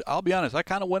 I'll be honest, I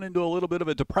kind of went into a little bit of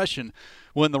a depression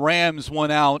when the Rams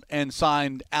went out and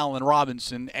signed Allen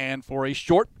Robinson, and for a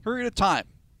short period of time,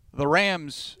 the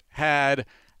Rams had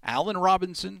Allen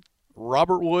Robinson,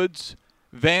 Robert Woods,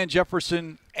 Van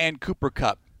Jefferson, and Cooper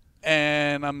Kupp.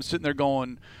 And I'm sitting there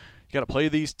going, you got to play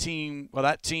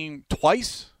that team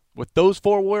twice with those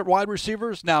 4 wide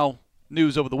receivers? Now,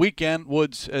 news over the weekend,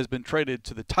 Woods has been traded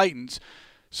to the Titans.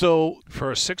 So for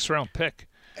a 6th-round pick.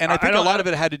 And I think a lot of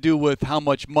it had to do with how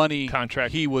much money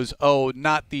contract he was owed,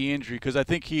 not the injury, because I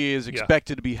think he is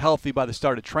expected to be healthy by the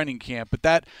start of training camp. But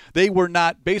that they were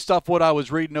not, based off what I was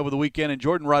reading over the weekend, and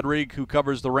Jordan Rodriguez, who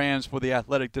covers the Rams for The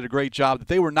Athletic, did a great job, that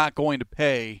they were not going to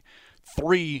pay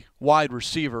 3 wide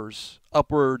receivers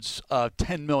upwards of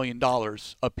 $10 million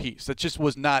apiece. That just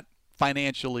was not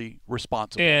financially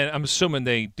responsible. And I'm assuming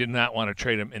they did not want to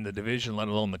trade him in the division, let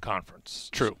alone the conference.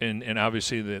 True. And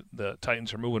obviously the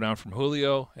Titans are moving on from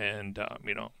Julio, and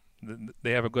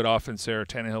they have a good offense there.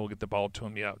 Tannehill will get the ball to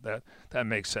him. Yeah, that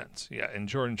makes sense. Yeah, and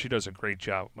Jordan, she does a great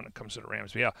job when it comes to the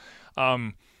Rams. But yeah,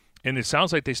 and it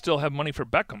sounds like they still have money for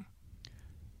Beckham.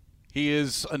 He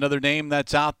is another name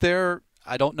that's out there.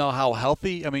 I don't know how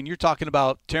healthy. I mean, you're talking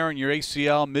about tearing your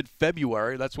ACL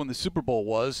mid-February. That's when the Super Bowl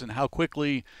was. And how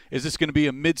quickly is this going to be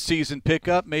a mid-season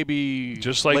pickup, maybe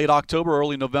just like late October,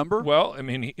 early November? Well, I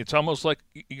mean, it's almost like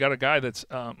you got a guy that's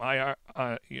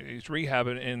he's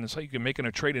rehabbing, and it's like you can make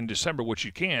a trade in December, which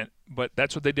you can't. But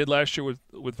that's what they did last year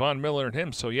with Von Miller and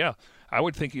him. So, yeah, I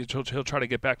would think he'll try to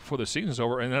get back before the season's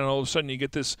over. And then all of a sudden you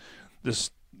get this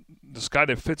guy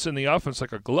that fits in the offense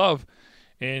like a glove,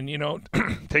 and,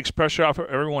 takes pressure off of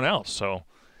everyone else. So,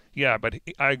 Yeah, but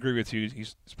I agree with you.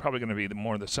 He's probably going to be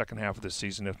more the second half of the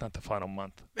season, if not the final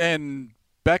month. And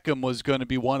Beckham was going to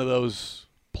be one of those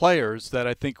players that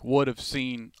I think would have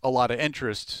seen a lot of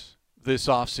interest this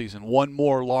offseason. One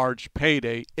more large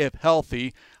payday, if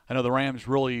healthy. I know the Rams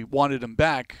really wanted him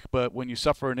back, but when you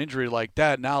suffer an injury like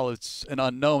that, now it's an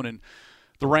unknown. And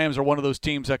the Rams are one of those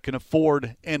teams that can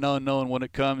afford an unknown when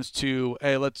it comes to,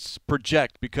 hey, let's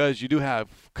project, because you do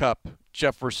have Kupp,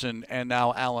 Jefferson, and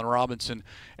now Allen Robinson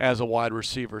as a wide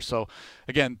receiver. So,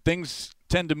 again, things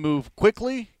tend to move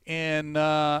quickly, and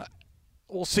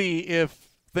we'll see if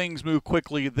things move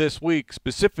quickly this week,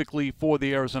 specifically for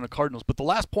the Arizona Cardinals. But the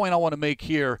last point I want to make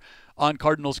here on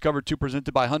Cardinals Cover 2,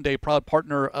 presented by Hyundai, proud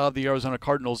partner of the Arizona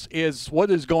Cardinals, is what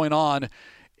is going on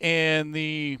in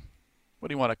the, what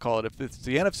do you want to call it? If it's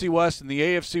the NFC West and the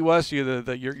AFC West,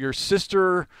 your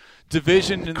sister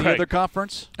division in the other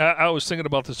conference? I was thinking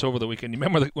about this over the weekend. You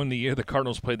remember when the year the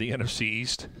Cardinals played the NFC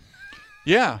East?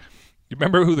 Yeah. You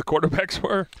remember who the quarterbacks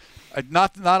were?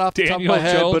 Not off the top of my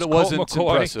head, Jones, but it Colt wasn't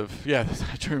McCoy. impressive. Yeah,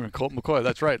 I remember Colt McCoy.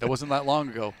 That's right. That wasn't that long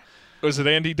ago. Was it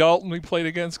Andy Dalton we played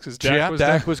against? Because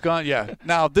Dak was gone. Yeah.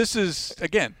 Now, this is,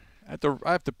 again, I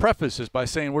have to preface this by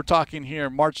saying we're talking here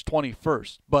March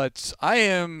 21st. But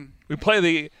we play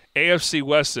the AFC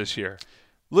West this year.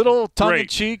 Little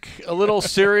tongue-in-cheek, a little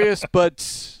serious,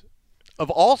 but of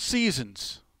all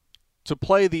seasons to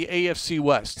play the AFC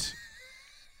West,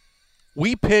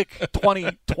 we pick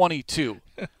 2022,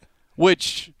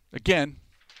 which, again,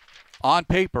 on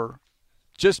paper,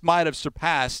 just might have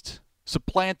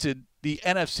supplanted the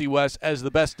NFC West as the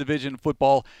best division in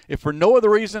football, if for no other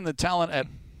reason than talent at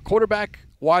quarterback,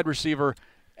 wide receiver,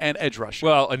 and edge rusher.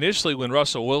 Well, initially when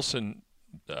Russell Wilson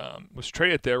was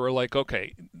traded there, we're like,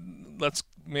 okay,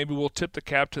 maybe we'll tip the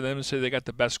cap to them and say they got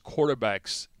the best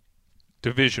quarterbacks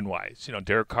division-wise. You know,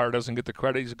 Derek Carr doesn't get the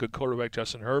credit. He's a good quarterback.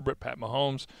 Justin Herbert, Pat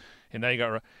Mahomes. And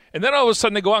now and then all of a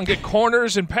sudden they go out and get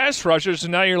corners and pass rushers,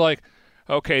 and now you're like,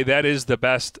 okay, that is the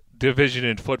best division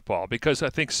in football. Because I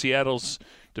think Seattle's,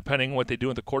 depending on what they do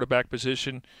in the quarterback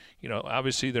position, you know,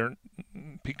 obviously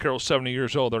Pete Carroll's 70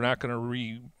 years old. They're not going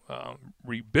to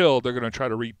rebuild. They're going to try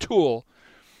to retool.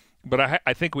 But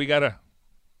I think we got to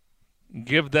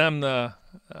give them the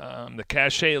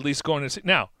cachet, at least going to –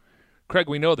 now, Craig,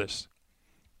 we know this.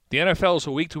 The NFL is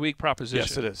a week-to-week proposition.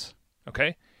 Yes, it is.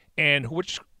 Okay? And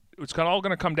it's all going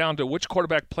to come down to which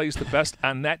quarterback plays the best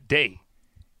on that day,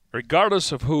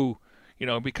 regardless of who, you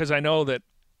know, because I know that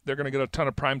they're going to get a ton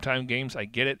of primetime games. I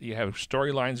get it. You have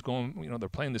storylines going, you know, they're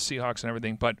playing the Seahawks and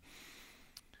everything, but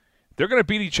they're going to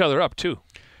beat each other up too.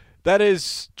 That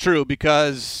is true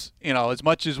because, you know, as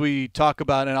much as we talk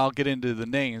about, and I'll get into the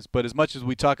names, but as much as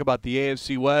we talk about the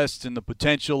AFC West and the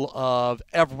potential of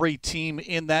every team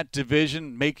in that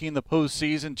division making the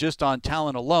postseason just on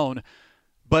talent alone,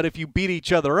 but if you beat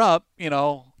each other up, you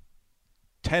know,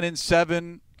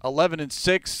 10-7,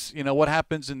 11-6, you know, what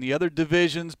happens in the other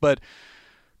divisions? But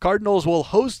Cardinals will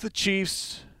host the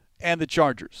Chiefs and the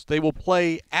Chargers. They will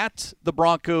play at the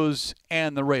Broncos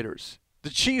and the Raiders. The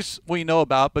Chiefs we know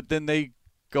about, but then they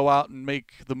go out and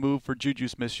make the move for Juju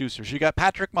Smith-Schuster. So you got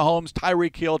Patrick Mahomes,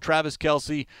 Tyreek Hill, Travis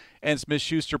Kelce, and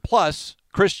Smith-Schuster, plus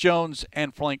Chris Jones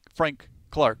and Frank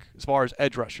Clark as far as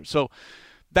edge rushers. So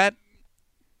that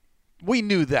we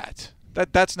knew that.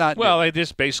 That's not well, new. they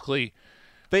just basically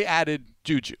they added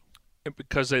Juju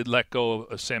because they let go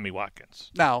of Sammy Watkins.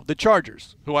 Now, the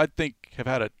Chargers, who I think have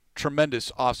had a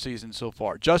tremendous offseason so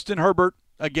far. Justin Herbert,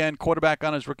 again, quarterback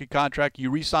on his rookie contract.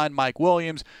 You re-signed Mike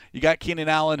Williams. You got Keenan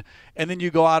Allen. And then you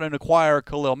go out and acquire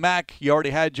Khalil Mack. You already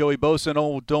had Joey Bosa.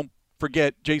 And don't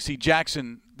forget J.C.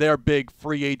 Jackson, their big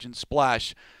free agent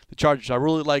splash. The Chargers, I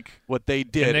really like what they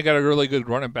did. And they got a really good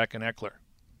running back in Eckler.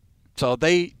 So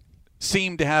they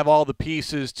seem to have all the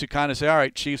pieces to kind of say, all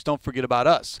right, Chiefs, don't forget about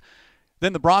us.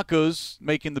 Then the Broncos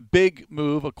making the big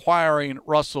move, acquiring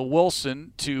Russell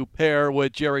Wilson to pair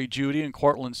with Jerry Jeudy and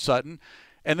Cortland Sutton.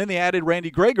 And then they added Randy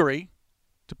Gregory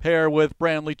to pair with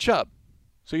Bradley Chubb.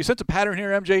 So you sense a pattern here,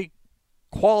 MJ.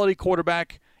 Quality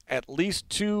quarterback, at least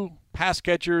 2 pass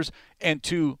catchers and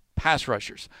 2 pass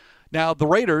rushers. Now, the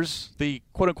Raiders, the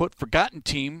quote-unquote forgotten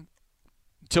team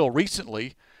until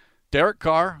recently, Derek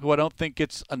Carr, who I don't think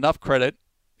gets enough credit,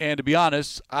 and to be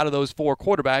honest, out of those 4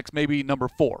 quarterbacks, maybe number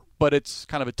 4, but it's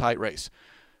kind of a tight race.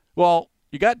 Well,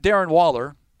 you got Darren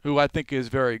Waller, who I think is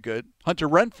very good. Hunter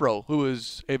Renfrow, who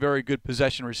is a very good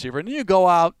possession receiver. And then you go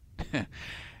out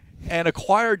and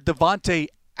acquire Devontae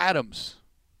Adams,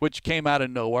 which came out of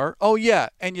nowhere. Oh, yeah,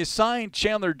 and you signed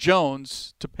Chandler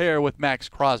Jones to pair with Max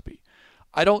Crosby.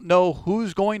 I don't know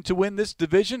who's going to win this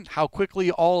division, how quickly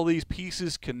all of these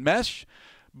pieces can mesh,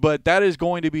 but that is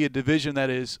going to be a division that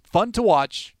is fun to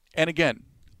watch. And again,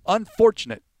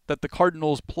 unfortunate that the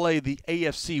Cardinals play the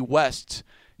AFC West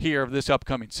here of this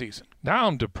upcoming season. Now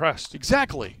I'm depressed.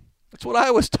 Exactly. That's what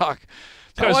I was talking.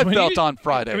 That's how I felt on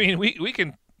Friday. I mean, we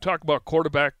can talk about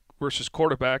quarterback versus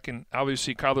quarterback, and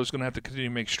obviously Kyler's going to have to continue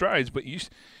to make strides. But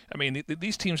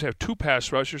these teams have 2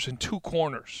 pass rushers and 2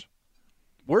 corners.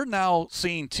 We're now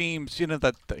seeing teams,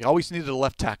 that they always needed a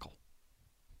left tackle.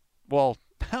 Well,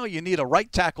 now you need a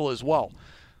right tackle as well.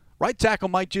 Right tackle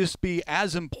might just be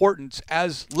as important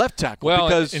as left tackle. Well,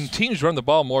 because and teams run the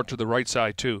ball more to the right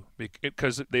side too,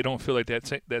 because they don't feel like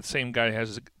that same guy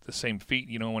has the same feet,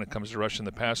 when it comes to rushing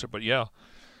the passer. But yeah,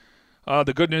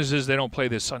 the good news is they don't play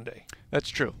this Sunday. That's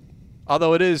true.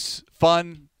 Although it is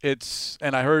fun,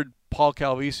 and I heard Paul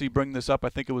Calvisi bring this up. I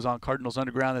think it was on Cardinals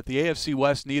Underground that the AFC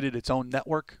West needed its own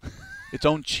network, its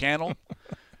own channel.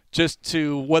 Just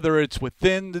to whether it's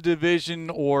within the division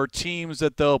or teams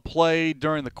that they'll play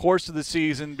during the course of the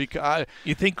season. Because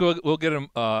you think we'll get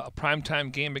a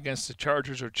primetime game against the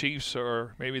Chargers or Chiefs,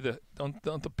 or maybe don't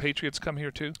the Patriots come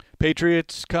here too?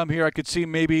 Patriots come here. I could see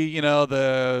maybe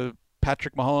the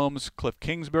Patrick Mahomes, Cliff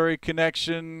Kingsbury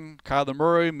connection, Kyler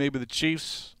Murray. Maybe the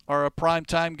Chiefs are a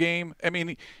primetime game. I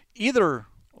mean, either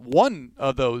one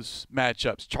of those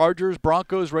matchups: Chargers,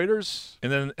 Broncos, Raiders,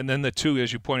 and then the 2,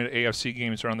 as you pointed, AFC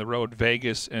games are on the road: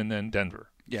 Vegas and then Denver.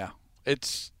 Yeah,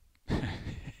 it's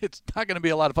not going to be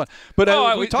a lot of fun. But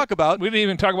we didn't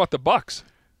even talk about the Bucs.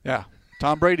 Yeah,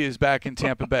 Tom Brady is back in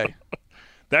Tampa Bay.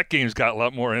 That game's got a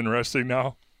lot more interesting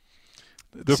now.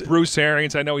 Bruce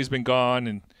Arians, I know he's been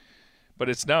gone, but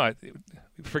it's not.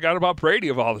 We forgot about Brady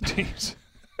of all the teams.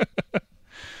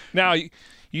 Now.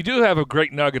 You do have a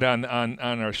great nugget on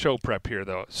our show prep here,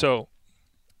 though. So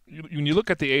when you look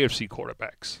at the AFC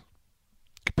quarterbacks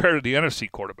compared to the NFC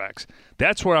quarterbacks,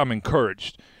 that's where I'm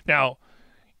encouraged. Now,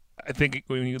 I think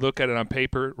when you look at it on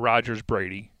paper, Rodgers,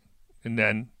 Brady, and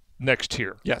then next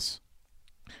tier. Yes.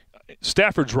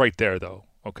 Stafford's right there, though,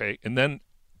 okay? And then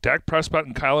Dak Prescott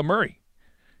and Kyler Murray.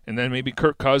 And then maybe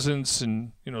Kirk Cousins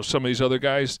and, some of these other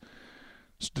guys.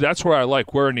 So that's where I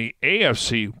like. Where in the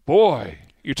AFC, boy,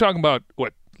 you're talking about,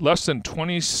 what, less than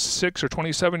 26 or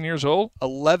 27 years old?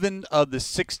 11 of the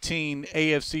 16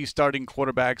 AFC starting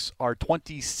quarterbacks are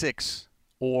 26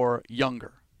 or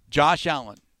younger. Josh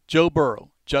Allen, Joe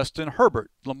Burrow, Justin Herbert,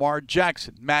 Lamar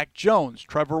Jackson, Mac Jones,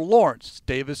 Trevor Lawrence,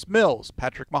 Davis Mills,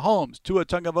 Patrick Mahomes, Tua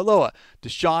Tagovailoa,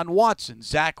 Deshaun Watson,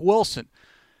 Zach Wilson.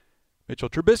 Mitchell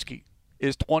Trubisky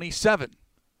is 27.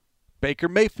 Baker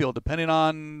Mayfield, depending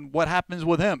on what happens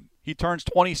with him, he turns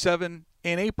 27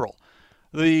 in April.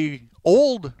 The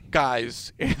old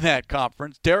guys in that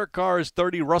conference, Derek Carr is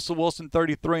 30, Russell Wilson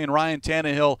 33, and Ryan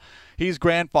Tannehill, he's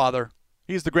grandfather.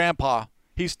 He's the grandpa.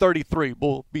 He's 33.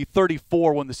 Will be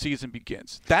 34 when the season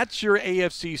begins. That's your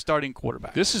AFC starting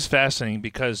quarterback. This is fascinating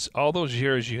because all those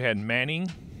years you had Manning,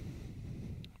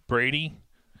 Brady,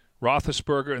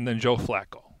 Roethlisberger, and then Joe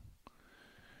Flacco.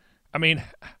 I mean,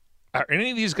 are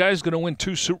any of these guys going to win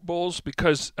 2 Super Bowls?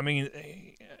 Because,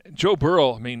 Joe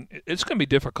Burrow, it's going to be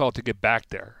difficult to get back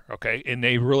there, okay? And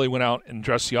they really went out and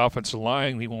dressed the offensive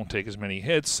line. He won't take as many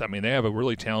hits. They have a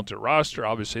really talented roster.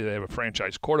 Obviously, they have a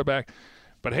franchise quarterback.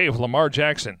 But, hey, if Lamar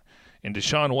Jackson and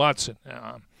Deshaun Watson,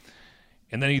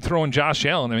 and then you throw in Josh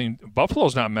Allen,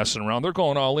 Buffalo's not messing around. They're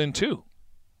going all in, too.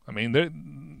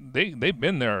 They've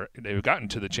been there. They've gotten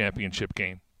to the championship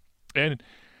game. And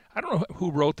I don't know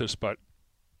who wrote this, but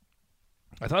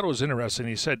I thought it was interesting.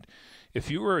 He said, if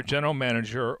you were a general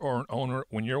manager or an owner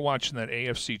when you're watching that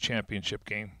AFC championship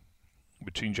game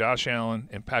between Josh Allen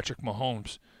and Patrick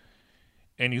Mahomes,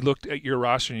 and you looked at your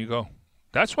roster and you go,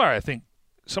 that's why I think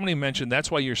somebody mentioned that's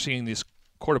why you're seeing this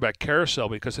quarterback carousel,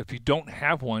 because if you don't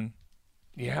have one,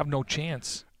 you have no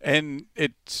chance. And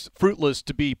it's fruitless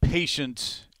to be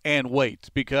patient and wait,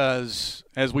 because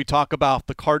as we talk about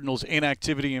the Cardinals'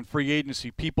 inactivity and free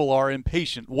agency, people are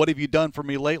impatient. What have you done for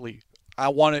me lately? I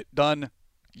want it done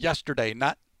yesterday,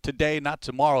 not today, not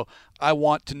tomorrow. I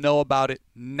want to know about it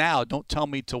now. Don't tell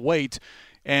me to wait.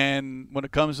 And when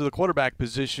it comes to the quarterback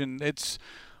position, it's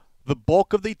the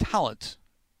bulk of the talent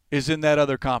is in that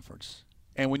other conference.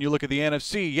 And when you look at the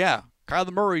NFC, yeah,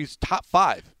 Kyler Murray's top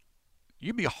 5.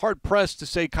 You'd be hard-pressed to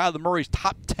say Kyler Murray's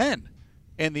top 10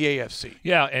 in the AFC.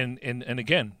 Yeah, and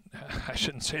again, I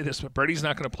shouldn't say this, but Brady's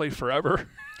not going to play forever.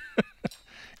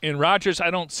 And Rodgers,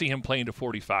 I don't see him playing to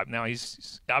 45. Now,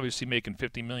 he's obviously making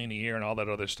 $50 million a year and all that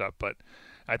other stuff, but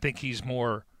I think he's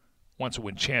more wants to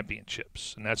win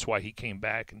championships, and that's why he came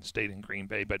back and stayed in Green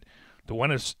Bay. But the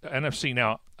NFC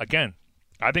now, again,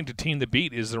 I think the team to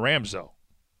beat is the Rams, though.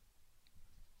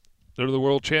 They're the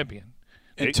world champion.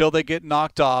 Until they get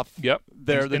knocked off, Yep.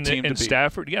 they're the team to beat.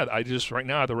 Stafford, yeah, right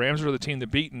now, the Rams are the team to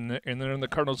beat, and they're in the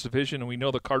Cardinals division, and we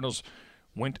know the Cardinals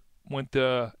went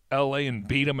to L.A. and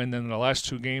beat them, and then the last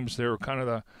two games, they were kind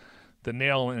of the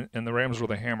nail, and the Rams were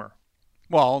the hammer.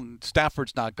 Well,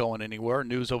 Stafford's not going anywhere.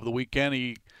 News over the weekend,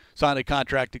 he signed a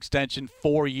contract extension,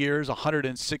 4 years,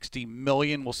 $160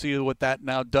 million. We'll see what that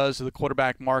now does to the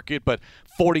quarterback market, but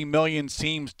 $40 million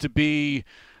seems to be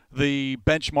the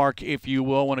benchmark, if you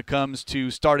will, when it comes to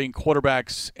starting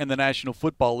quarterbacks in the National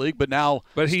Football League. But now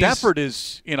Stafford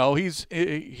is,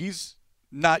 he's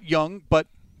not young, but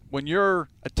when you're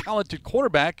a talented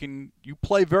quarterback and you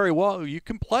play very well, you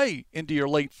can play into your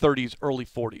late 30s, early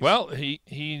 40s. Well,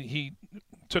 he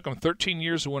took him 13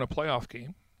 years to win a playoff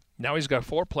game. Now he's got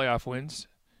 4 playoff wins,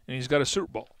 and he's got a Super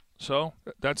Bowl. So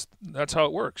that's how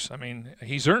it works. I mean,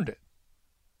 he's earned it.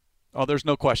 Oh, there's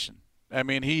no question. I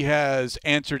mean, he has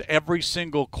answered every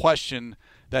single question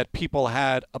that people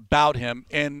had about him,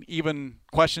 and even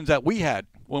questions that we had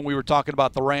when we were talking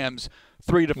about the Rams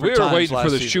 3 different times. We were waiting last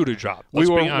for the season. shoe to drop. We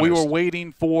were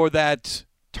waiting for that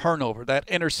turnover, that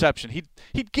interception.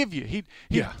 He'd give you, he'd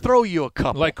throw you a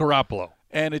couple, like Garoppolo,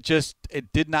 and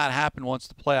it did not happen once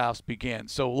the playoffs began.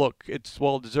 So look, it's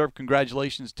well deserved.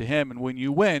 Congratulations to him, and when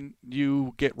you win,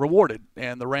 you get rewarded,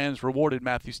 and the Rams rewarded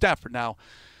Matthew Stafford. Now,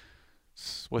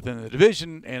 within the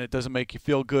division, and it doesn't make you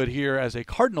feel good here as a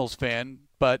Cardinals fan.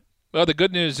 But well, the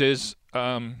good news is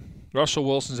Russell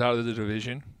Wilson's out of the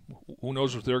division. Who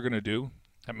knows what they're going to do?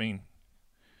 I mean,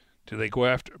 do they go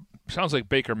after? Sounds like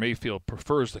Baker Mayfield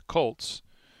prefers the Colts,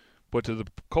 but do the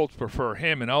Colts prefer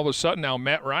him? And all of a sudden now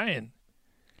Matt Ryan,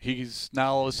 he's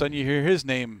now all of a sudden you hear his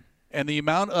name, and the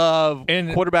amount of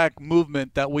quarterback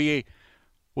movement that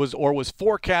was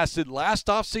forecasted last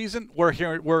offseason,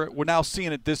 we're now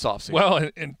seeing it this offseason. Well,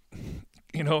 and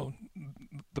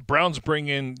the Browns bring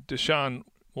in Deshaun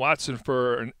Watson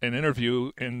for an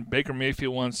interview, and Baker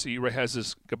Mayfield he has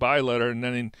this goodbye letter, and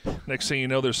then next thing you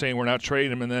know, they're saying we're not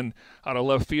trading him, and then out of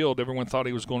left field, everyone thought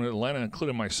he was going to Atlanta,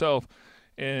 including myself,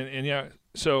 and yeah,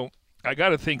 so I got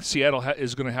to think Seattle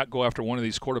is going to go after one of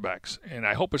these quarterbacks, and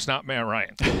I hope it's not Matt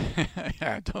Ryan.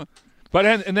 Yeah, I don't. But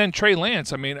and then Trey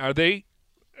Lance. I mean, are they?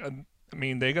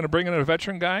 They're going to bring in a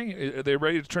veteran guy? Are they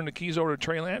ready to turn the keys over to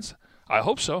Trey Lance? I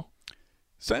hope so.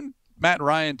 Send Matt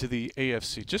Ryan to the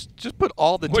AFC. Just put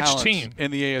all the talent in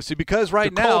the AFC, because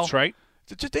the Colts, right?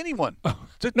 Just anyone.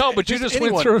 No, but you just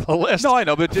went through the list. No, I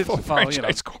know, but just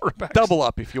quarterbacks. Double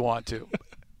up if you want to.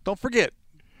 Don't forget,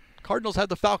 Cardinals have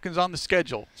the Falcons on the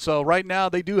schedule. So right now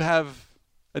they do have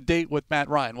a date with Matt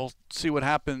Ryan. We'll see what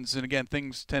happens. And again,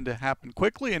 things tend to happen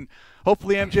quickly. And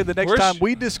hopefully, MJ, the next time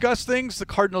we discuss things, the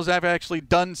Cardinals have actually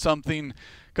done something,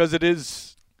 because it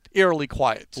is eerily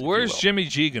quiet. Where's Jimmy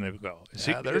G going to go?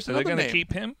 Are they going to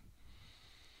keep him?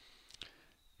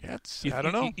 Yeah, I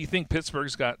don't know. You think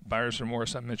Pittsburgh's got buyer's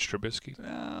remorse on Mitch Trubisky?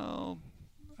 No,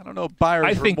 I don't know.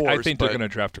 Buyer's remorse. I think they're going to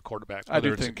draft a quarterback,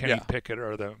 whether it's Kenny Pickett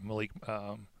or the Malik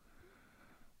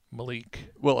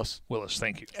Willis.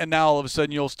 Thank you. And now all of a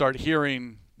sudden you'll start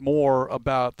hearing more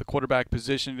about the quarterback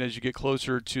position as you get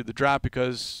closer to the draft,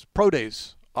 because pro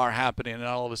days are happening, and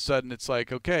all of a sudden it's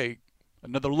like, okay,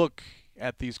 another look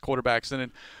at these quarterbacks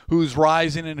and who's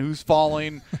rising and who's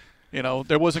falling.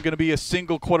 There wasn't going to be a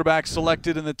single quarterback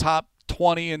selected in the top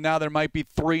 20, and now there might be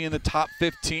 3 in the top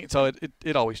 15. So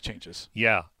it always changes.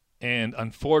 Yeah, and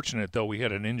unfortunate though, we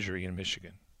had an injury in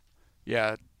Michigan.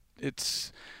 Yeah,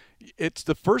 it's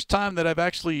the first time that I've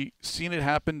actually seen it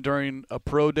happen during a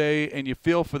pro day, and you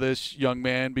feel for this young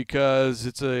man, because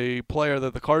it's a player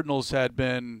that the Cardinals had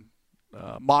been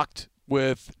mocked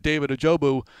with, David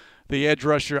Ojabo, the edge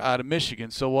rusher out of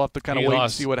Michigan. So we'll have to kind of wait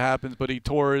and see what happens. But he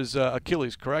tore his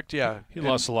Achilles, correct? Yeah. He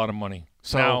lost a lot of money.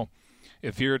 So now,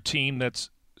 if you're a team that's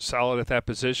solid at that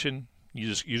position, you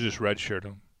just redshirt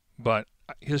him. But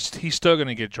he's still going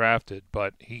to get drafted,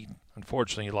 but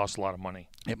unfortunately, he lost a lot of money.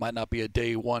 It might not be a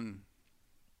day one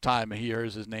time he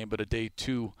hears his name, but a day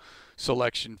 2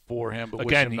 selection for him. But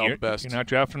again, wish him all the best. You're not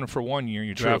drafting him for 1 year.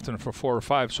 You're drafting him for 4 or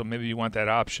 5, so maybe you want that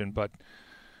option. But,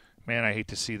 man, I hate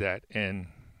to see that. And,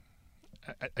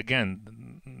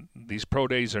 again, these pro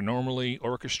days are normally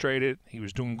orchestrated. He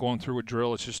was going through a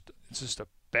drill. It's just a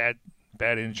bad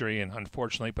injury, and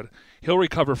unfortunately, but he'll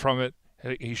recover from it.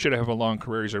 He should have a long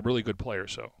career. He's a really good player.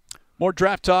 So more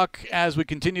draft talk as we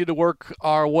continue to work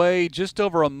our way, just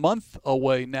over a month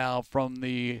away now from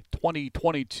the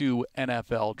 2022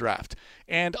 NFL Draft.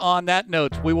 And on that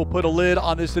note, we will put a lid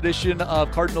on this edition of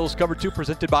Cardinals Cover 2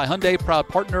 presented by Hyundai, proud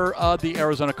partner of the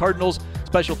Arizona Cardinals.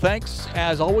 Special thanks,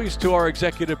 as always, to our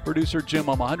executive producer, Jim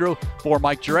Alejandro. For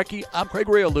Mike Jurecki, I'm Craig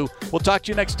Riolu. We'll talk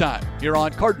to you next time here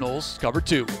on Cardinals Cover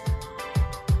 2.